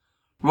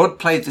 Rod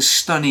played the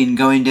stunning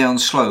Going Down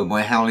Slow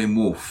by Howlin'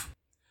 Wolf.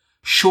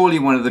 Surely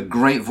one of the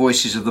great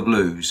voices of the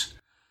blues.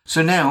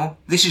 So now,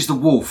 this is the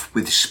Wolf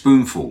with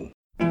Spoonful.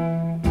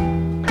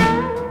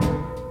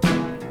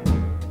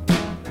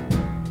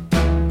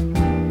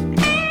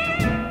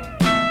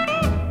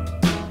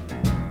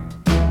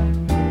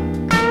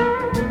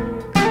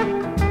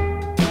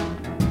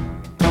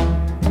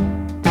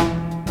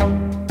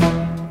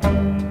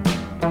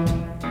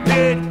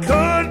 It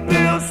could be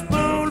a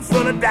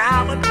spoonful of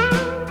diamond,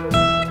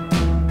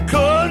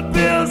 could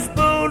be a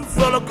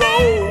spoonful of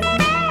gold.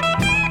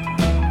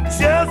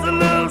 Just a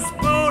little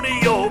spoon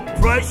of your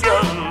precious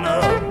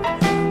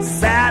love,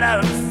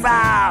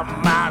 satisfy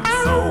my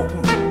soul.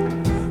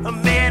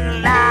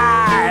 Men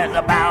lies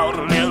about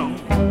a little,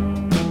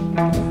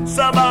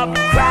 some of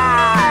them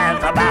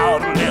cries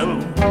about a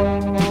little,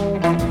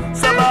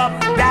 some of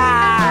them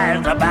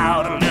dies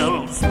about a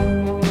little.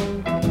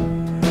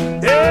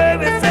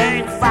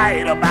 Everything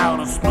fight about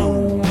a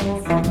spoon,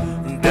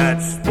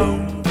 that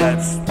spoon, that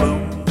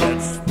spoon,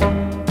 that spoon.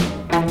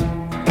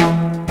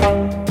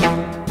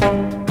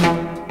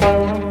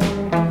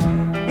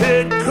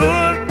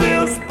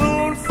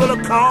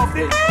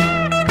 Coffee,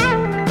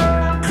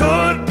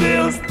 could be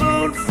a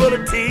spoonful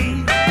of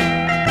tea,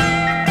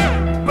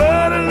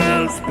 but a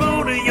little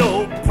spoon of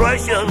your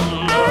precious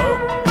love,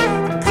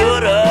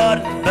 good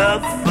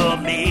enough for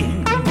me.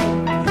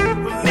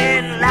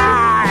 Men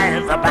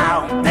lies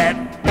about that,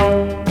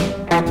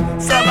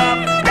 some of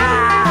them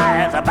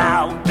dies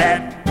about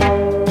that,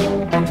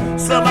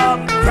 some of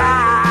them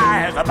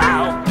cries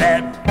about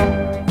that,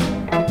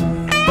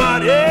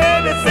 but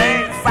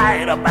everything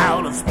fight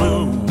about a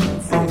spoon.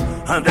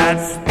 That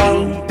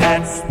spoon,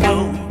 that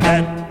spoon,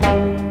 that.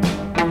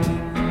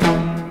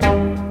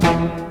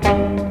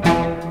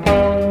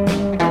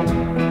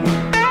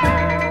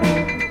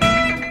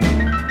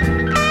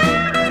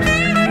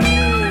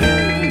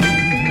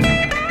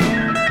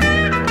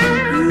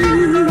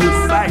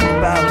 Ooh, fight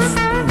about a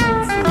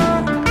spoonful.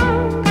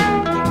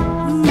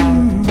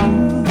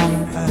 Ooh,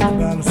 fight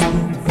about a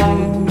spoonful.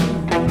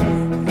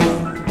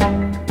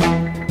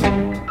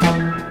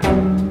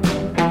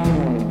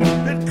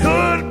 It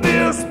could be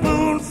a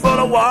spoonful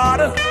of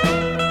water,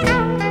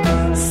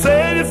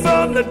 save it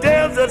from the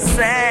desert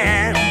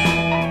sand.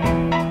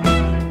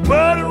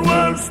 But in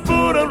one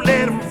spoon of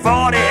lead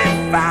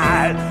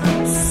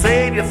 45,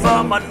 save you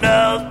from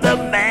another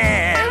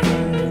man.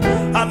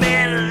 A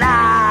man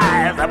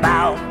lies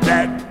about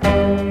that,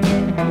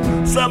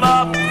 some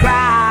of them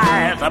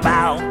cries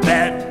about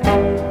that,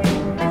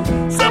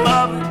 some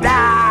of them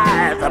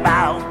dies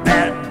about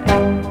that.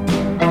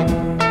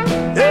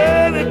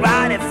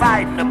 Everybody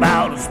fighting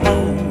about a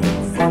spoon.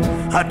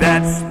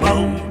 That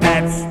spoon,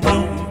 that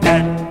spoon,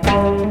 that.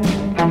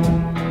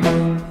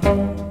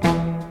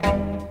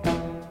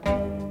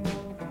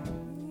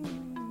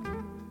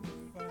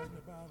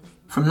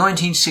 From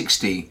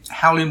 1960,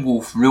 Howlin'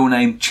 Wolf, real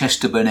name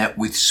Chester Burnett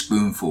with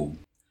Spoonful.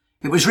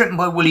 It was written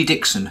by Willie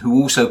Dixon,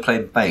 who also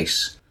played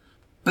bass.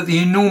 But the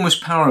enormous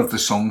power of the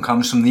song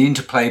comes from the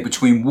interplay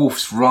between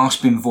Wolf's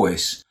rasping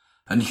voice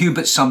and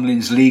Hubert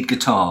Sumlin's lead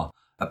guitar,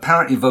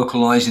 apparently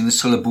vocalising the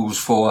syllables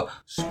for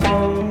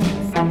spoonful.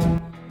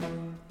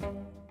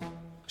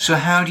 So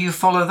how do you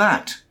follow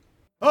that?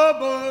 Oh,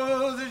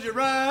 boys, is you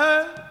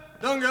right?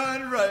 Don't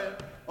got it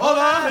right. All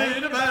I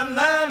hate about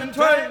line and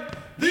train.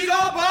 These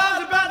old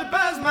boys about to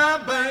pass my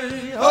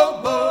bay.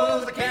 Oh,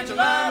 boys, I can't you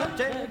line,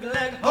 take a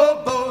leg.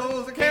 Oh,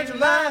 boys, I can't you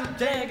line,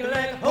 take a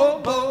leg. Oh,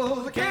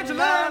 boys, I can't you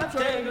line,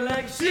 take a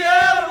leg.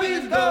 Seattle,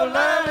 we go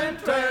line and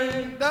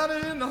train. Down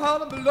in the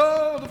hollow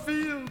below the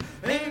field,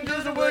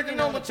 angels are working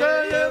on the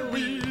chariot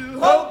wheel.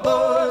 Oh,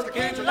 boys, I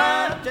can't you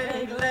line,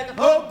 take a leg.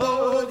 Oh,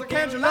 boys, I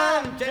can't you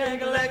line,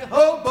 take a leg.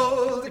 Oh,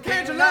 boys, I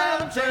can't you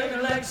line, take a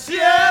leg.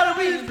 Seattle,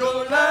 we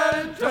go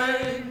line and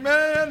train.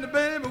 Man, the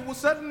baby was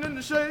sitting in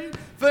the shade,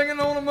 thinking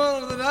on the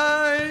money that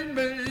I ain't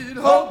made.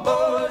 Oh,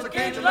 boys, I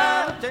can't you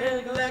line,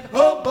 take a leg.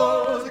 Oh,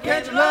 boys, I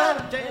can't you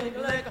line, take a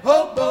leg.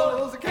 Oh,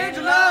 boys, I can't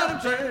you line,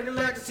 take a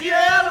leg.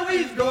 Seattle,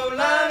 we go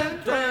line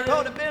and train.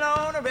 Oh, they've been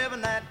on the river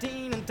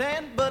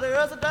tan, but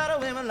there's a lot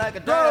of women like a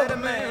dirty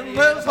man.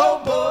 Well, it's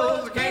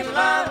hobos, can't you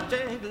lie and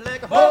shake it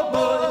like a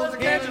hobos,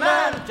 can't you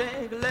lie and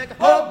shake it like a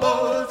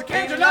hobos,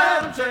 can't you lie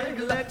and shake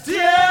it like a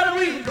Seattle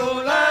we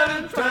go line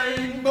and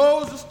train.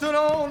 Moses stood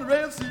on the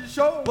Red Sea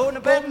shore, holding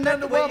a boat in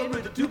the water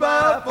with a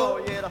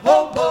 2x4. Yeah, the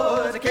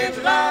hobos, can't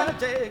you lie and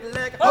shake it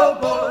like a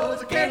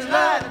hobos, can't you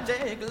lie and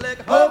shake it like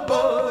a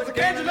hobos,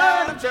 can't you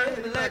lie and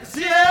shake it like a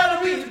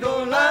Seattle we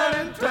go line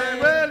and train.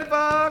 Well, if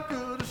I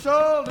could, I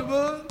surely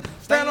would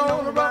stand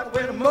on the rock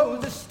where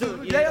Moses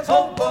stood. Yes,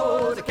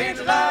 hobos, can't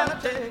you lie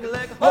and shake it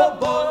like a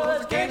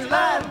hobos, can't you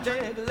lie and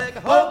shake it like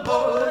a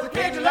hobos,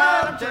 can't you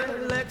lie and shake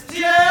it like a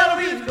Seattle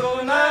we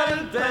go line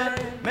and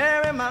train.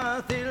 Mary,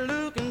 Martha,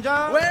 Luke, and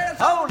John, well,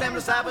 all them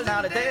disciples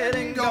now they're dead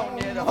and gone.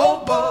 Yeah, the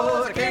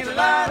hobos, can't you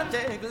lie and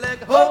shake it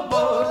like a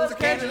hobos,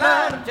 can't you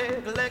lie and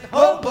shake it like a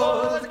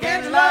hobos,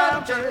 can't you lie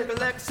and shake it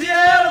like a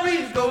Seattle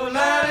we go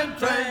line and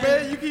train.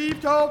 Well, you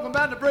keep talking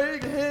about the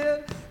break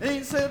ahead,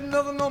 ain't said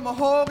nothing on my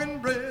hog and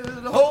bread.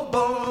 The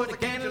hobos,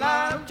 can't you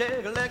lie and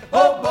shake it like a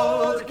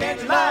hobos,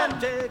 can't you lie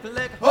and shake it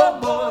like a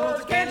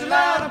hobos, can't you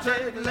lie and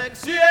shake it like a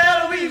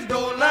Seattle we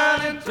go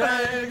line and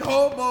train.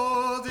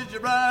 Hobos, did you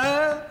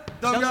ride?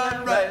 Done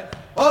got it right.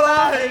 All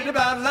I hate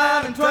about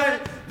line and train,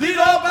 these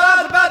old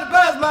boys about to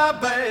bust my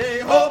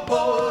bag.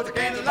 Hobos,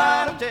 can't you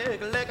lie and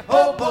shake it like a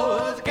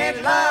hobos, can't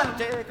you lie and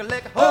shake it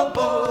like a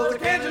hobos,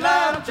 can't you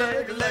lie and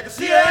shake it like a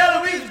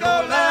Seattle we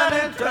go line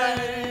and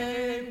train.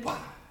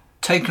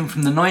 Taken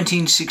from the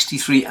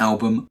 1963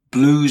 album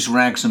Blues,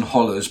 Rags and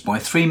Hollers by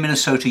 3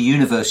 Minnesota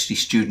University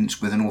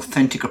students with an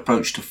authentic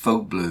approach to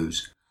folk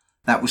blues.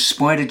 That was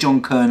Spider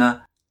John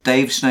Kerner,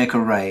 Dave Snaker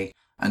Ray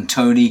and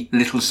Tony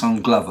Little Son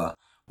Glover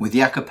with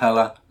the a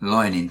cappella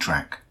line-in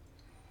track.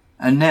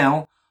 And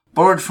now,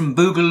 borrowed from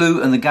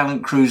Boogaloo and the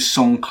Gallant Crew's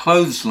song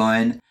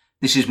Clothesline,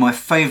 this is my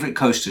favourite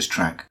Coasters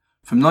track.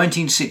 From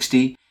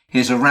 1960,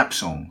 here's a rap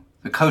song,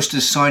 the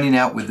Coasters signing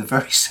out with the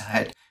very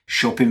sad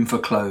Shopping for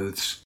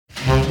Clothes.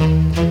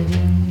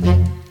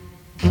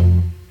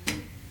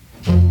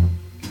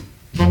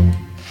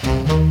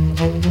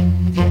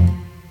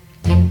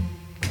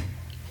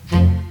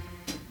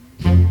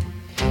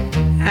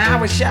 I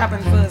was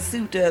shopping for a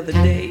suit the other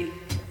day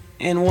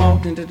and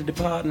walked into the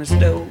department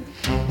store.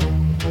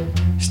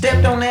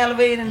 Stepped on the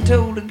elevator and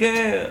told the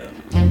girl,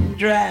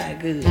 dry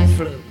goods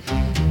flow.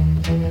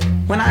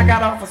 When I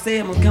got off, a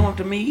salesman come up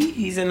to me.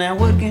 He said, now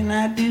what can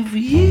I do for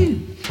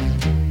you?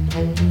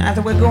 I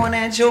said, well, go in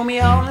there and show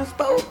me all in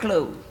sport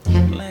clothes,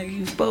 like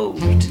you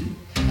supposed to.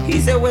 He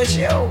said, well,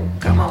 sure,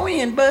 come on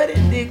in, buddy,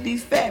 and dig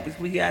these fabrics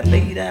we got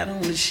laid out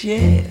on the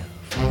shelf.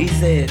 He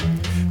said,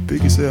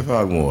 pick yourself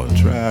out one,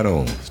 try it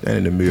on, stand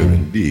in the mirror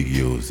and dig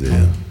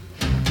yourself.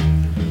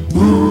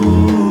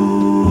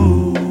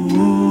 Ooh,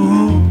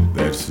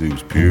 that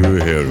suit's pure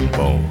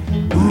herringbone.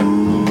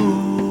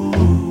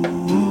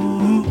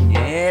 Ooh,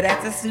 yeah,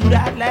 that's a suit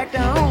I'd like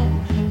to own.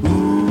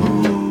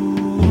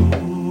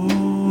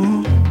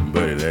 Ooh,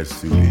 buddy, that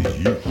suit is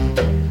you.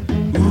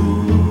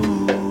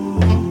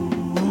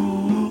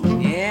 Ooh,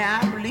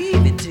 yeah, I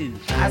believe it too.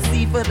 I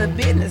see for the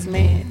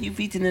businessman, you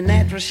featuring the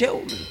natural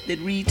shoulder that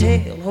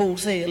retail,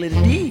 wholesale it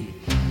did.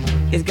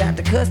 It's got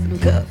the custom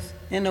cuffs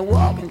and the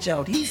walking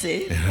short, he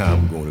said.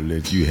 I'm gonna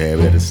let you have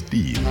it a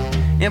steal.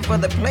 And for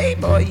the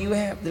playboy, you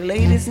have the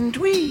latest in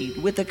tweed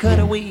with the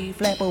cutaway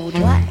flap over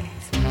twice.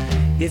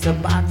 It's a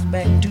box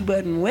back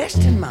 2-button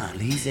western model,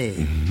 he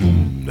said.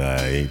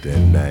 Nah, ain't that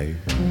nice?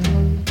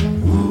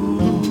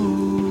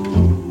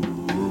 Ooh,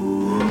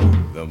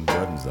 them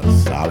buttons are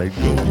solid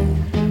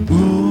gold.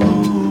 Ooh,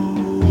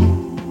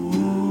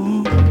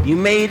 you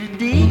made a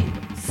deal,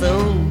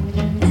 so.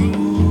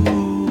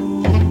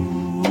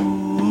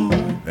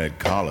 That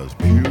collar's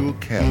pure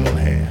camel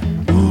hair.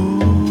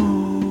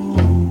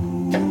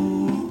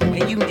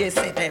 Well, you can just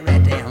set that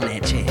right there on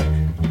that chair.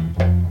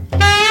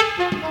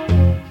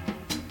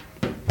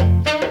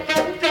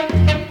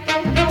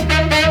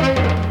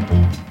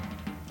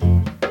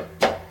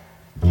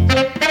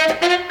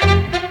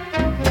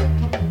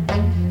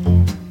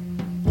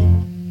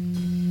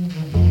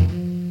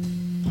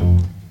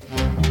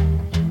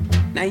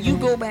 Now you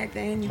go back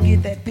there and you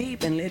get that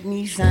paper and let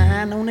me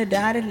sign on the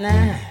dotted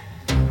line.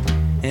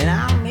 And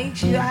I'll make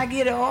sure I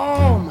get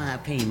all my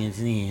payments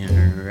in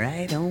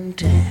right on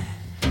time.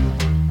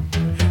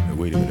 Now,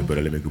 wait a minute,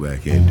 brother. Let me go back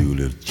here and do a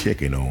little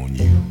checking on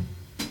you.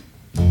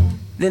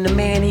 Then the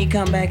man, he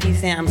come back, he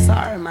say, I'm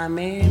sorry, my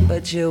man,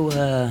 but your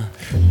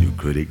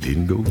credit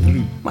didn't go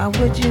through. Why,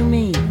 what you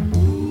mean?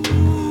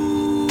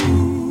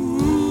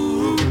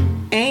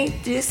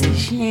 Ain't this a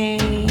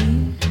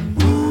shame?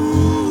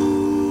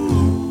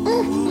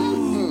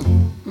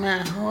 My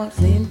heart's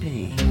in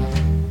pain.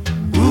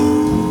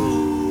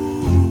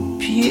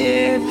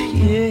 Pure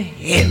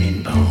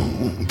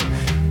herringbone.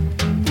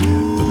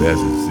 But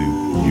that's a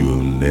suit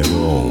you'll never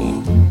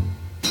own.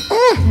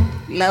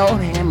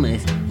 Lord have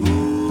mercy.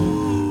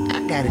 I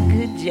got a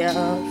good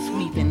job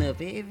sweeping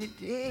up every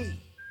day.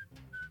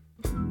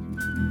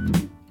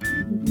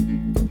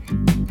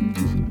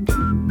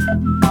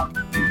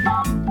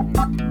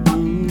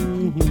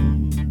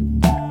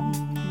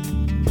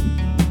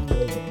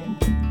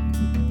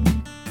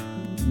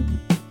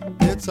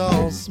 It's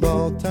all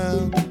small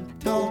town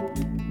talk.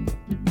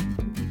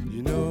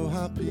 You know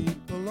how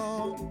people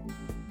are.